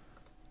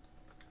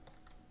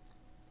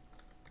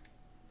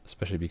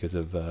 Especially because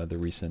of the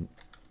recent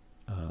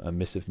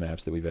emissive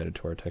maps that we've added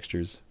to our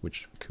textures,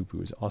 which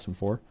Kupu is awesome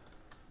for.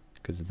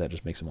 Because that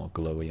just makes them all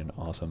glowy and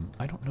awesome.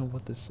 I don't know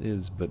what this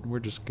is, but we're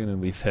just going to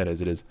leave that as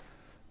it is.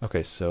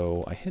 Okay,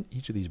 so I hit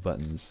each of these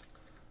buttons,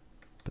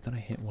 but then I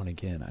hit one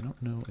again. I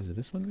don't know. Is it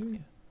this one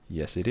maybe?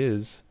 Yes, it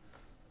is.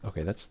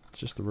 Okay, that's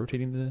just the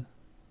rotating the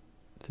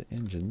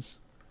engines.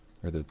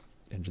 Or the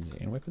engines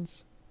and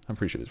weapons? I'm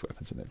pretty sure there's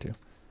weapons in there too.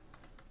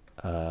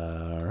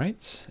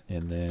 Alright,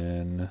 and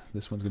then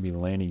this one's going to be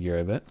landing gear,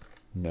 I bet.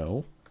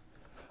 No.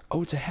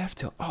 Oh, it's a half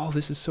tilt. Oh,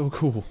 this is so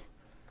cool.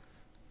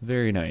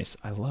 Very nice.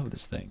 I love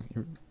this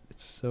thing.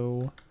 It's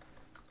so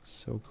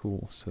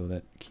cool. So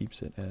that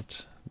keeps it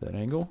at that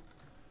angle.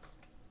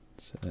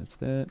 So that's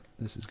that.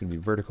 This is going to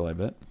be vertical, I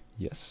bet.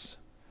 Yes.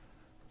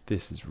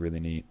 This is really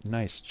neat.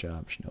 Nice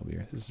job,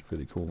 Schnellbeer. This is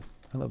really cool.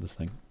 I love this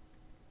thing.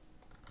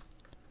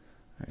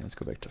 Alright, let's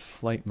go back to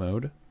flight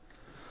mode.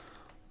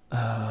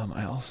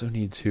 I also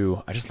need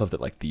to... I just love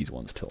that, like, these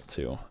ones tilt,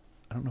 too.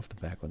 I don't know if the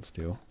back ones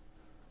do.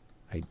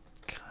 I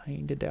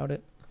kind of doubt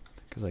it.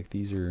 Because, like,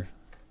 these are...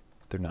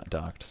 They're not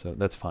docked, so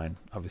that's fine.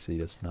 Obviously,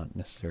 that's not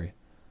necessary.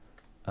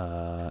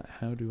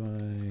 How do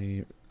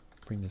I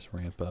bring this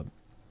ramp up?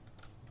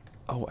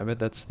 Oh, I bet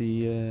that's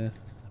the... I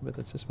bet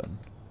that's this button.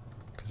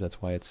 Because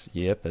that's why it's...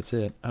 Yep, that's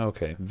it.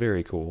 Okay,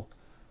 very cool.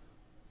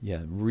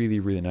 Yeah, really,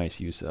 really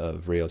nice use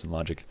of rails and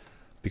logic.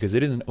 Because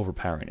it isn't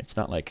overpowering. It's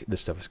not like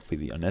this stuff is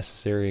completely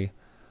unnecessary.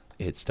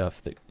 It's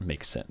stuff that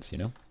makes sense, you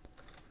know?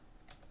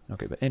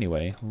 Okay, but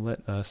anyway,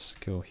 let us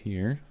go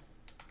here.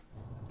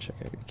 Check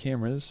out your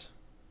cameras.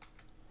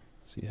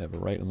 So you have a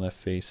right and left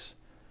face,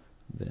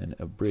 then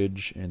a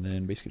bridge, and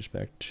then basically just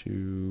back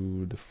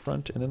to the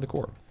front and then the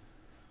core.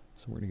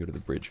 So we're going to go to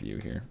the bridge view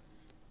here.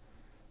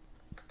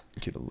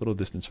 Get a little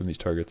distance from these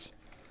targets.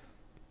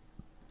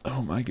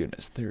 Oh my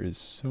goodness, there is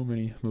so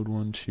many. Mode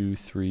 1, 2,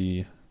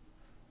 3,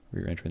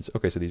 rear entrance.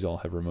 Okay, so these all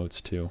have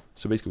remotes too.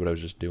 So basically what I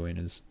was just doing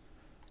is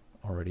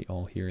already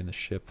all here in the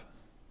ship.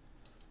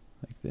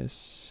 Like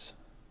this.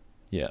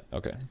 Yeah,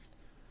 okay.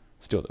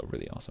 Still though,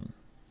 really awesome.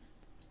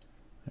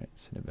 Alright,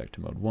 send it back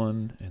to mode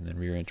 1, and then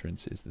rear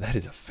entrance is... That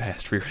is a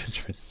fast rear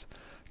entrance.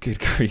 Good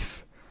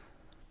grief.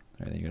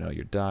 Alright, then you got all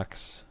your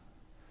docks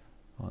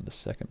on the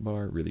second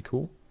bar. Really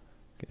cool.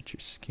 Got your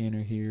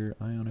scanner here,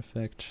 ion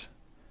effect.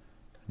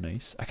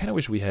 Nice. I kind of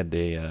wish we had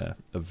a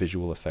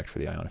visual effect for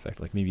the ion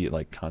effect. Like maybe it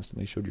like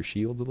constantly showed your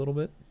shields a little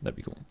bit. That'd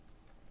be cool.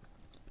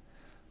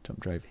 Jump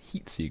drive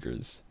heat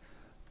seekers.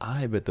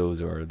 I bet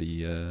those are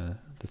the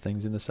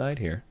things in the side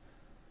here.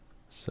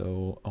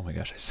 So, oh my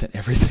gosh, I sent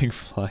everything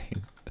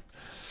flying.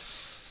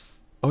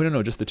 Oh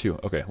no, just the two.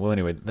 Okay, well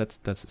anyway, that's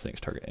this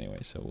thing's target anyway,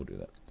 so we'll do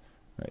that.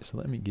 Alright, so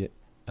let me get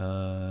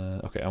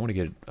okay, I want to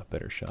get a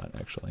better shot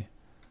actually.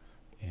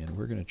 And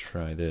we're gonna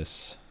try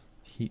this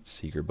heat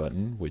seeker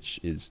button, which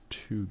is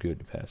too good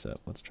to pass up.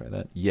 Let's try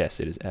that.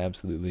 Yes, it is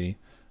absolutely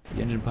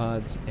the engine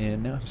pods,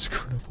 and now I'm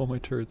screwing up all my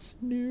turrets.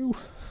 No.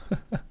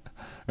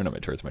 Or not my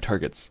turrets, my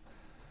targets.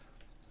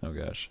 Oh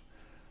gosh.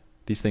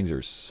 These things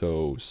are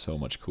so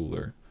much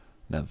cooler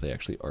now that they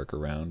actually arc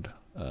around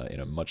in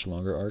a much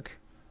longer arc.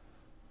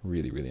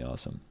 Really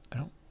awesome.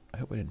 I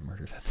hope I didn't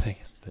murder that thing,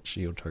 that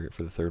shield target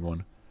for the third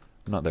one.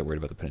 I'm not that worried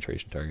about the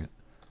penetration target.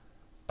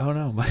 Oh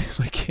no, my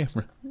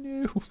camera.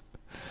 No,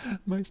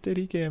 my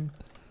steady cam.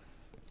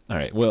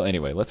 Alright, well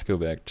anyway, let's go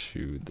back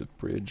to the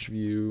bridge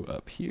view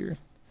up here.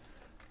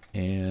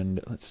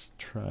 And let's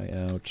try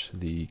out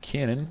the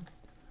cannon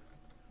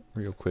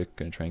real quick.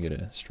 Gonna try and get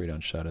a straight on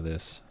shot of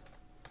this.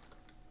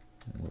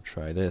 And we'll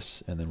try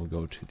this, and then we'll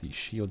go to the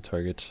shield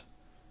target.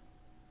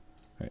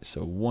 Alright,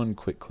 so one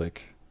quick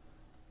click.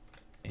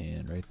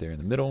 And right there in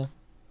the middle.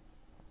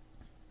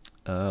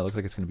 Looks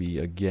like it's going to be,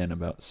 again,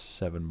 about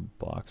 7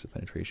 blocks of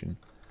penetration.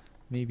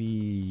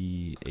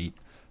 Maybe 8.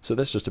 So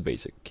that's just a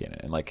basic cannon.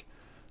 And, like,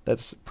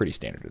 that's pretty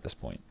standard at this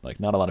point.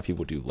 Like, not a lot of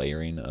people do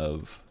layering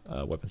of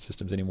weapon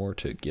systems anymore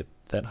to get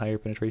that higher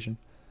penetration.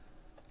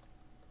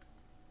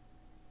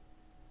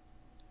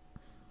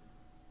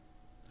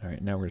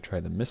 Alright, now we're going to try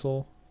the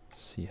missile.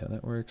 See how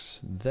that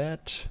works.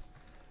 That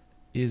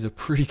is a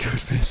pretty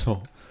good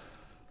missile.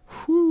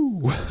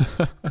 Whew!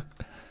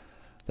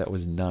 That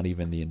was not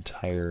even the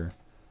entire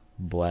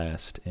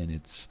blast, and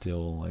it's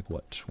still like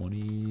what,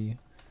 20?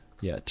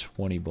 Yeah,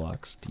 20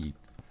 blocks deep.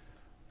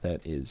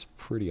 That is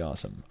pretty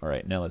awesome.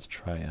 Alright, now let's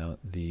try out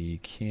the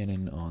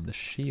cannon on the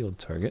shield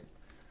target.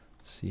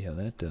 See how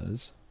that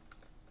does.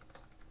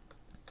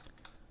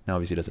 Now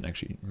obviously it doesn't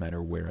actually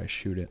matter where I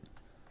shoot it.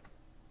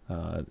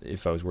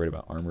 If I was worried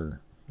about armor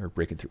or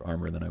breaking through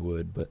armor, then I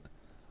would, but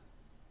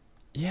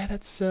yeah,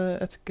 that's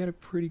got a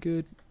pretty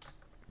good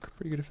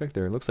effect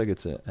there. It looks like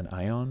it's an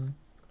ion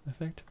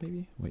effect,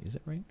 maybe? Wait, is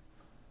it right?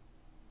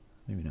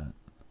 Maybe not.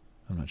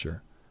 I'm not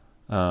sure.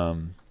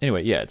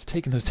 Anyway, yeah, it's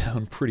taking those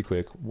down pretty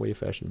quick, way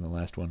faster than the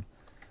last one.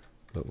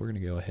 But we're going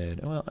to go ahead.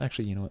 Well,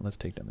 actually, you know what? Let's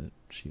take down the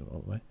shield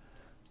all the way.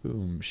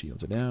 Boom,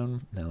 shields are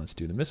down. Now let's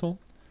do the missile.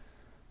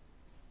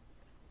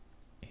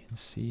 And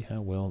see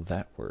how well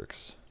that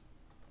works.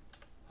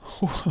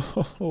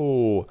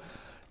 Whoa!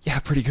 Yeah,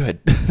 pretty good.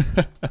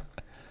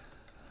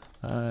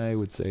 I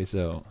would say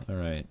so.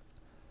 Alright.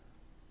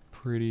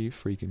 Pretty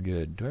freaking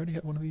good. Do I already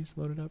have one of these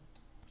loaded up?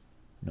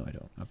 No, I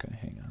don't. Okay,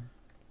 hang on.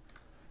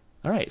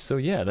 Alright, so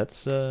yeah,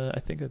 that's I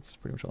think that's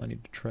pretty much all I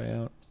need to try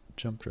out.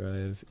 Jump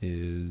drive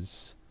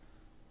is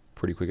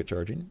pretty quick at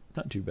charging.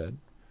 Not too bad.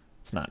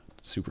 It's not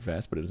super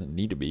fast, but it doesn't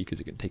need to be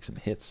because it can take some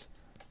hits.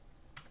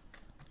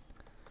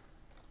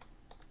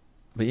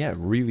 But yeah,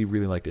 really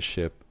like this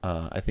ship.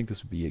 I think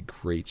this would be a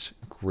great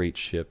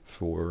ship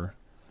for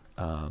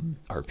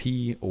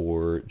RP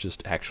or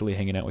just actually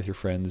hanging out with your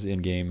friends in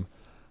game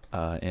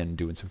and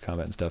doing some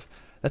combat and stuff.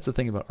 That's the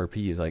thing about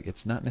RP is like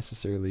it's not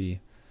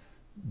necessarily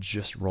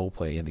just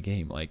roleplay in the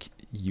game. Like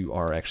you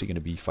are actually going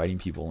to be fighting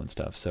people and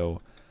stuff. So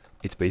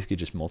it's basically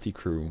just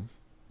multi-crew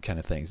kind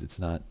of things. It's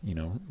not, you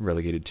know,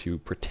 relegated to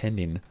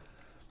pretending.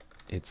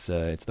 It's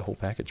the whole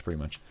package pretty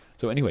much.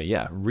 So anyway,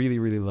 yeah, really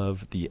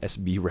love the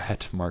SB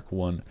Rat Mark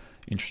 1.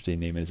 Interesting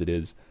name as it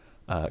is.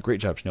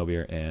 Great job,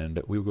 Schnellbeer,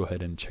 and we will go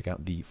ahead and check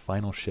out the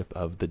final ship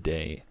of the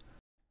day.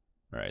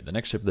 Alright, the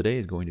next ship of the day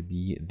is going to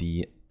be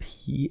the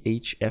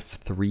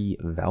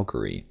PHF-3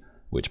 Valkyrie,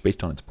 which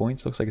based on its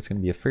points looks like it's going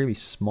to be a fairly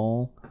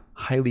small,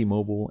 highly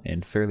mobile,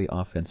 and fairly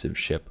offensive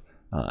ship.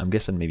 I'm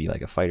guessing maybe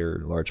like a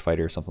fighter, large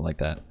fighter, something like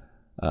that.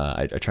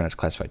 I try not to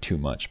classify too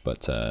much,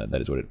 but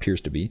that is what it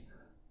appears to be.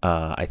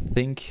 I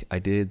think I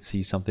did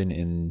see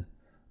something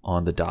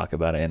on the dock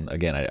about it, and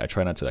again, I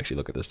try not to actually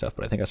look at this stuff,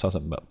 but I think I saw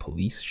something about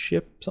police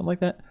ship, something like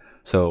that.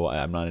 So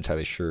I'm not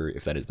entirely sure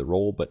if that is the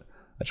role, but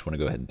I just want to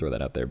go ahead and throw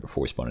that out there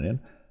before we spawn it in.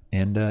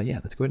 And yeah,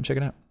 let's go ahead and check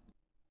it out.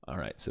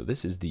 Alright, so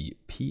this is the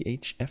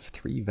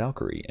PHF-3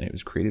 Valkyrie, and it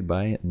was created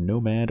by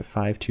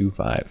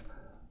Nomad525.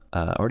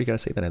 Already gotta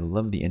say that I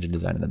love the engine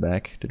design in the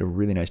back. Did a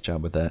really nice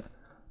job with that.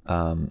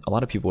 A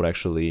lot of people would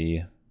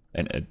actually,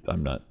 and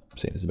I'm not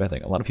saying this is a bad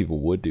thing, a lot of people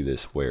would do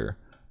this where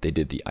they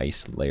did the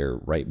ice layer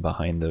right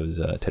behind those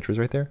tetras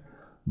right there.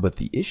 But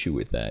the issue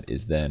with that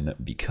is then,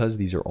 because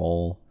these are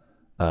all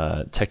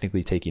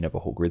technically taking up a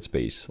whole grid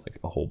space, like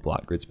a whole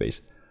block grid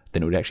space,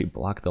 then it would actually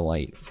block the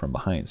light from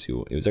behind.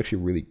 So it was actually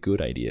a really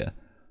good idea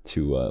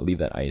to leave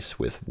that ice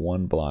with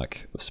one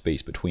block of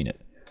space between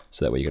it.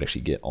 So that way you could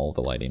actually get all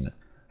the lighting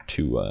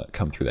to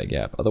come through that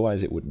gap.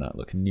 Otherwise it would not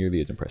look nearly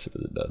as impressive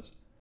as it does.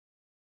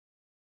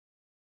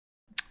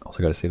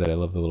 Also got to say that I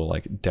love the little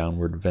like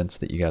downward vents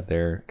that you got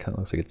there. Kind of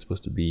looks like it's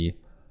supposed to be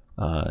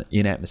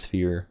in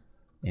atmosphere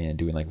and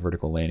doing like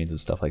vertical landings and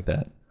stuff like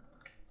that.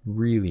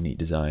 Really neat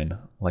design.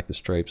 I like the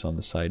stripes on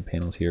the side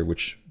panels here,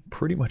 which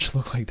pretty much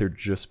look like they're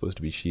just supposed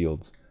to be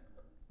shields.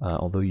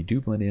 Although you do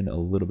blend in a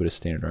little bit of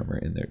standard armor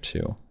in there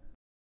too.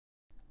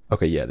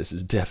 Okay, yeah, this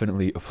is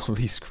definitely a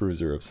police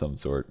cruiser of some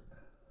sort.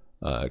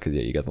 Because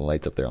yeah, you got the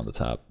lights up there on the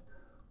top.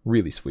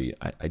 Really sweet.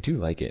 I do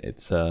like it.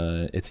 It's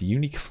a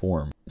unique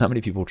form. Not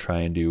many people try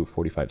and do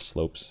 45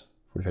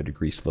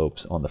 degree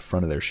slopes on the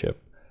front of their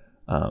ship.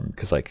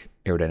 Because like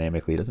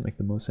aerodynamically it doesn't make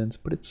the most sense,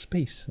 but it's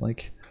space.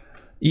 Like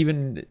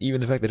even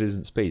the fact that it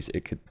isn't space,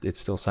 it's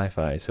still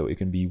sci-fi, so it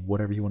can be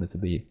whatever you want it to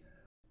be.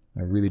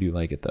 I really do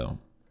like it though,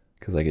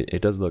 because like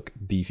it does look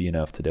beefy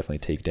enough to definitely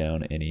take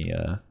down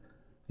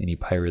any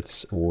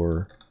pirates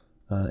or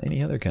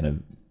any other kind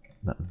of,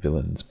 not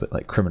villains, but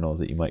like criminals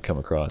that you might come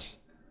across.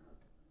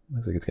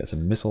 Looks like it's got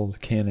some missiles,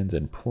 cannons,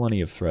 and plenty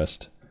of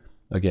thrust.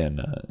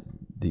 Again,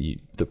 the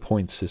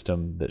points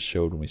system that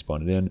showed when we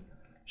spawned it in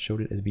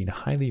showed it as being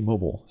highly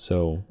mobile,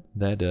 so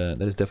that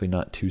is definitely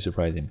not too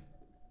surprising.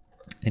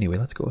 Anyway,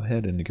 let's go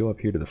ahead and go up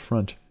here to the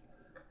front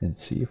and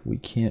see if we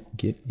can't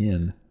get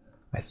in.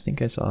 I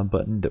think I saw a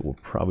button that will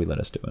probably let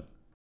us do it.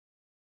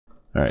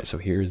 Alright, so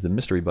here's the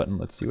mystery button.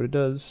 Let's see what it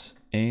does.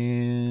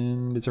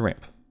 And it's a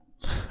ramp.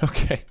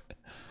 Okay.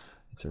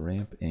 It's a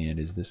ramp, and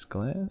is this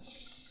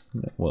glass?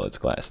 No. Well, it's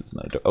glass. It's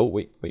not a door. Oh,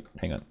 wait,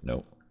 hang on.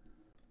 No.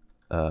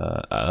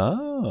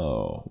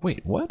 Oh,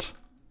 wait, what?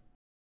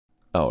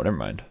 Oh, never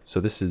mind.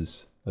 So this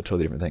is a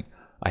totally different thing.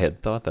 I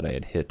had thought that I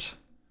had hit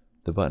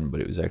the button,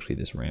 but it was actually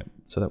this ramp.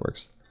 So that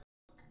works.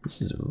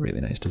 This is a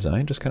really nice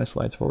design. Just kind of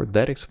slides forward.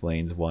 That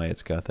explains why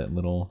it's got that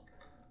little...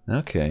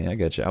 Okay, I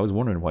got you. I was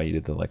wondering why you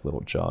did the like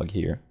little jog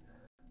here.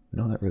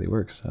 No, that really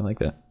works. I like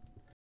that.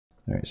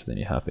 Alright, so then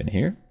you hop in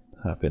here.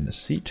 Hop in the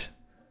seat.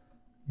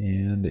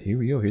 And here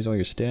we go. Here's all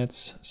your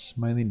stats.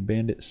 Smiling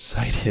Bandit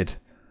sighted.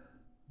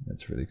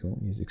 That's really cool.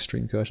 Use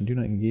extreme caution. Do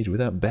not engage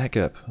without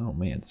backup. Oh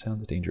man,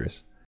 sounds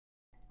dangerous.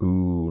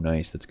 Ooh,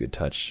 nice. That's good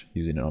touch.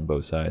 Using it on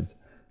both sides.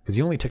 Because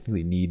you only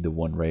technically need the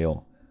one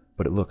rail,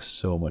 but it looks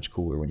so much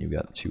cooler when you've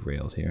got the two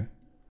rails here.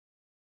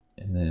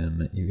 And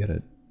then you got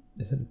a...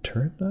 Is it a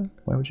turret dock?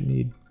 Why would you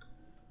need...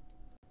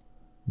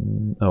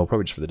 Oh,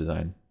 probably just for the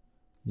design.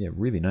 Yeah,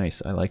 really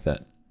nice. I like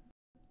that.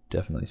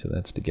 Definitely. So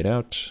that's to get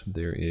out.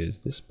 There is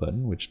this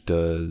button, which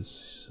does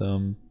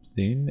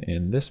something,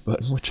 and this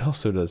button, which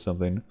also does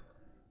something.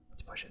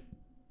 Let's push it.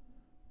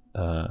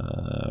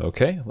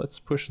 Okay, let's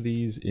push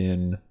these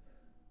in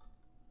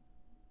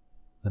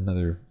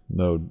another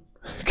mode,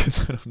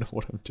 because I don't know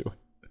what I'm doing.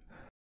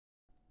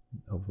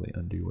 Hopefully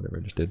undo whatever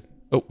I just did.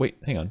 Oh, wait,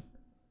 hang on.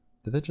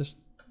 Did that just...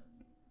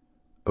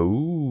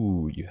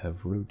 Oh, you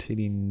have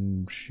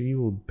rotating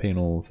shield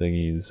panel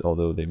thingies,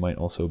 although they might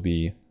also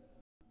be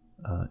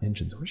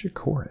engines. Where's your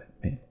core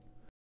at, man?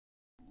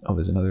 Oh,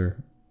 there's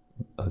another...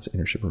 Oh, it's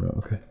intership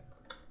remote, okay.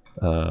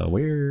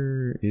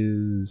 Where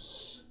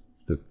is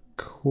the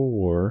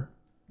core?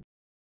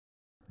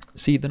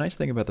 See, the nice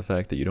thing about the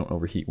fact that you don't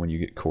overheat when you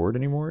get cored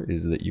anymore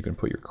is that you can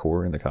put your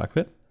core in the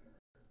cockpit.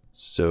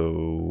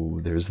 So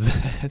there's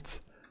that.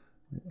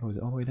 Oh, is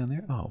it all the way down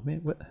there? Oh, man,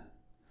 what?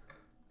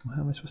 Well,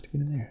 how am I supposed to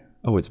get in there?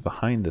 Oh, it's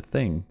behind the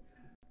thing.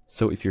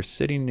 So if you're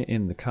sitting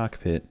in the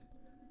cockpit,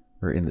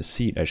 or in the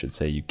seat, I should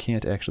say, you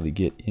can't actually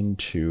get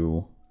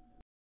into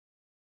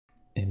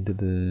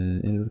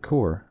the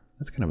core.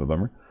 That's kind of a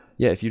bummer.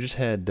 Yeah, if you just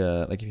had,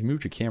 like if you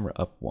moved your camera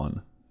up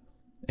one,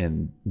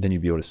 and then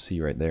you'd be able to see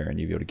right there, and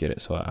you'd be able to get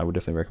it. So I would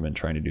definitely recommend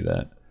trying to do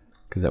that,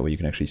 because that way you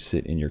can actually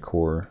sit in your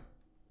core,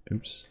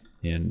 oops,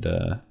 and,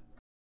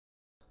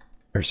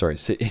 or sorry,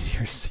 sit in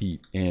your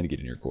seat and get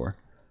in your core.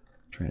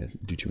 I'm trying to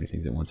do too many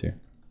things at once here.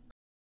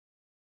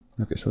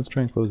 Okay, so let's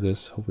try and close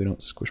this. Hopefully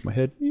don't squish my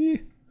head.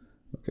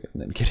 Okay,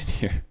 and then get in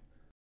here.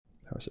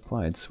 Power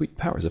supply, sweet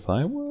power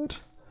supply, what?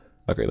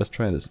 Okay, let's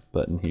try this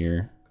button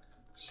here.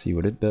 See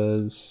what it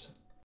does.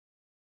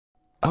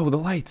 Oh, the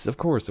lights, of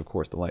course,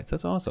 the lights.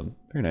 That's awesome.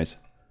 Very nice.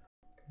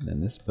 And then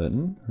this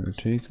button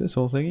rotates this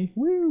whole thingy.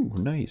 Woo,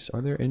 nice.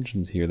 Are there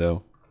engines here,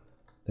 though?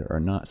 There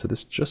are not. So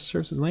this just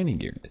serves as landing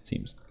gear, it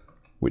seems.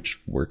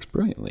 Which works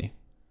brilliantly.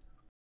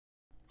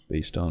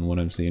 Based on what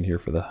I'm seeing here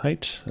for the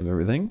height of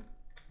everything.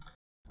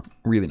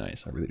 Really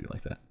nice. I really do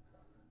like that.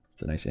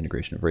 It's a nice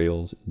integration of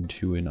rails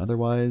into an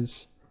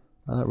otherwise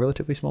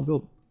relatively small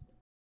build.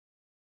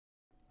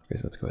 Okay,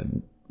 so let's go ahead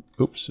and...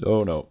 Oops.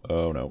 Oh no.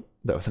 Oh no.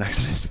 That was an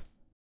accident.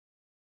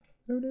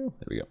 Oh no.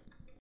 There we go.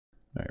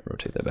 Alright,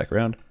 rotate that back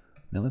around.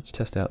 Now let's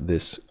test out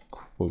this,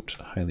 quote,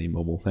 highly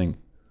mobile thing.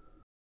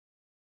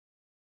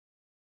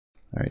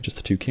 Alright, just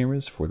the two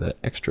cameras for that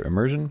extra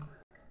immersion.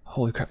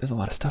 Holy crap, there's a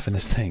lot of stuff in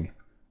this thing.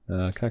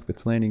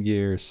 Cockpit's landing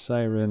gear,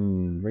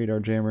 siren, radar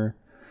jammer,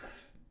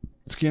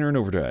 scanner and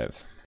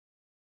overdrive.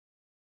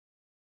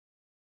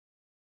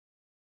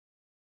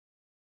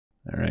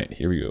 Alright,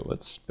 here we go.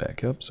 Let's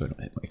back up so I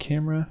don't hit my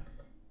camera.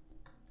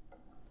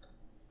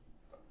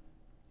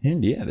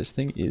 And yeah, this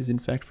thing is in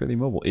fact fairly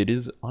mobile. It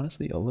is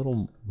honestly a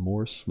little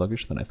more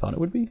sluggish than I thought it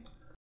would be,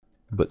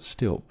 but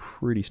still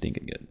pretty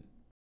stinking good.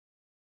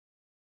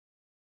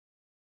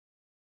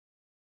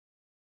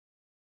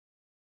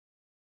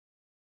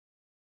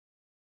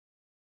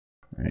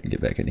 Alright,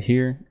 get back into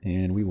here,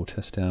 and we will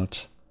test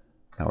out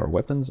our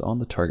weapons on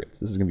the targets.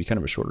 This is going to be kind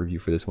of a short review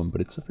for this one,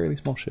 but it's a fairly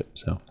small ship,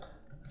 so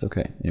it's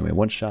okay. Anyway,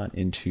 one shot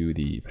into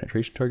the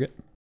penetration target.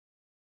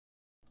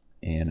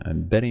 And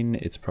I'm betting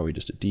it's probably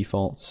just a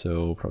default,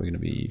 so probably going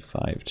to be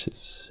 5 to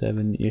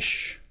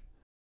 7-ish.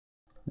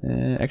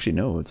 Actually,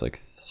 no, it's like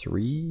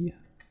 3,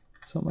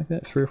 something like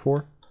that, 3 or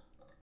 4.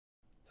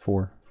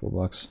 4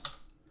 blocks.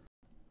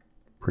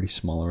 Pretty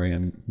small array,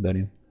 I'm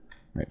betting.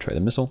 Alright, try the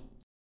missile.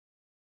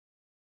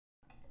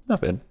 Not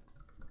bad.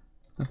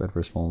 Not bad for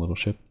a small little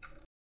ship.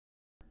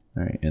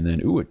 All right, and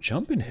then, ooh, a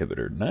jump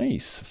inhibitor.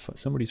 Nice.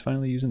 Somebody's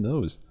finally using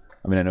those.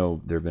 I mean, I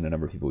know there have been a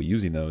number of people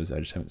using those. I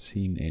just haven't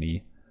seen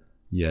any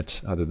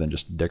yet, other than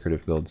just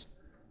decorative builds.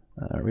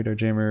 Radar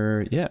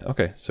jammer. Yeah,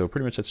 okay. So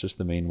pretty much that's just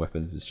the main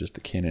weapons. It's just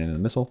the cannon and the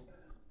missile.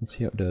 Let's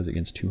see how it does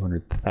against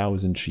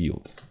 200,000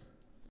 shields.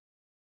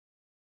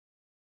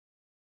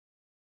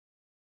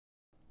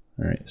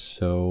 Alright,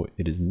 so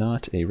it is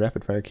not a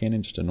rapid fire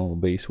cannon, just a normal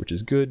base, which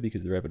is good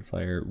because the rapid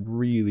fire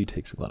really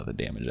takes a lot of the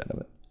damage out of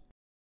it.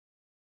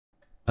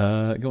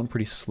 Going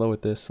pretty slow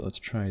at this, so let's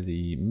try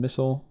the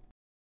missile.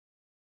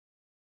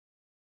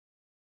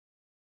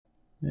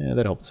 Yeah,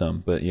 that helped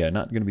some, but yeah,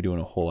 not going to be doing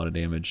a whole lot of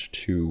damage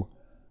to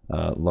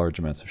large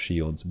amounts of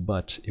shields,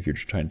 but if you're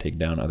just trying to take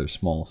down other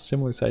small,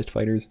 similar-sized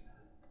fighters,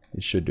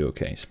 it should do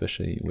okay,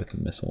 especially with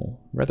the missile.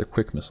 Rather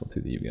quick missile,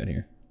 too, that you've got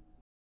here.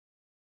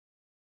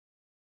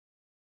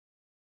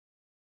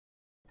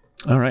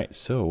 Alright,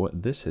 so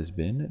this has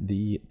been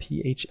the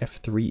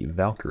PHF3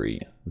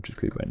 Valkyrie, which is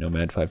created by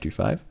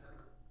Nomad525.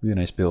 Really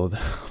nice build.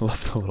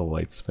 Love the little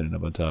lights spinning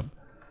up on top.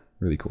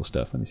 Really cool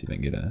stuff. Let me see if I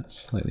can get a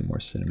slightly more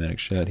cinematic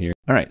shot here.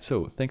 Alright,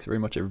 so thanks very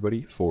much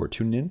everybody for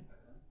tuning in.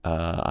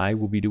 I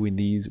will be doing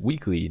these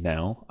weekly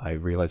now. I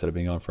realize that I've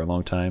been on for a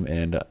long time,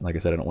 and like I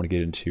said, I don't want to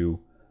get into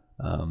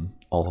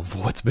all of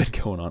what's been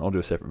going on. I'll do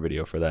a separate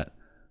video for that.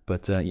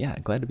 But yeah,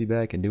 glad to be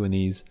back and doing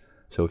these.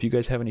 So if you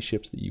guys have any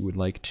ships that you would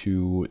like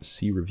to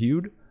see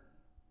reviewed,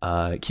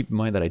 keep in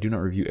mind that I do not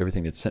review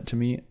everything that's sent to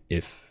me.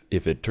 If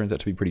it turns out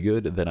to be pretty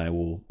good, then I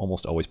will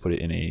almost always put it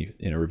in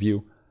a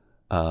review.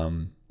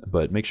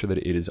 But make sure that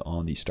it is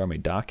on the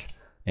StarMade dock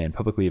and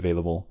publicly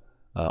available.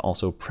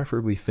 Also,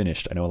 preferably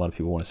finished. I know a lot of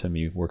people want to send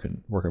me work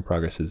in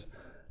progresses,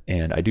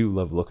 and I do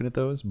love looking at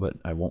those, but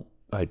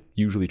I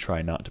usually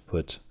try not to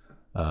put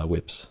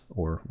whips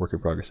or work in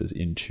progresses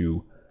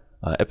into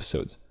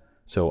episodes.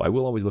 So I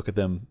will always look at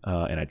them,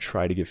 and I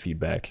try to give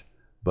feedback,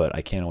 but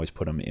I can't always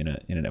put them in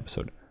an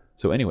episode.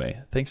 So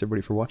anyway, thanks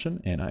everybody for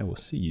watching, and I will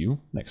see you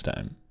next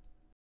time.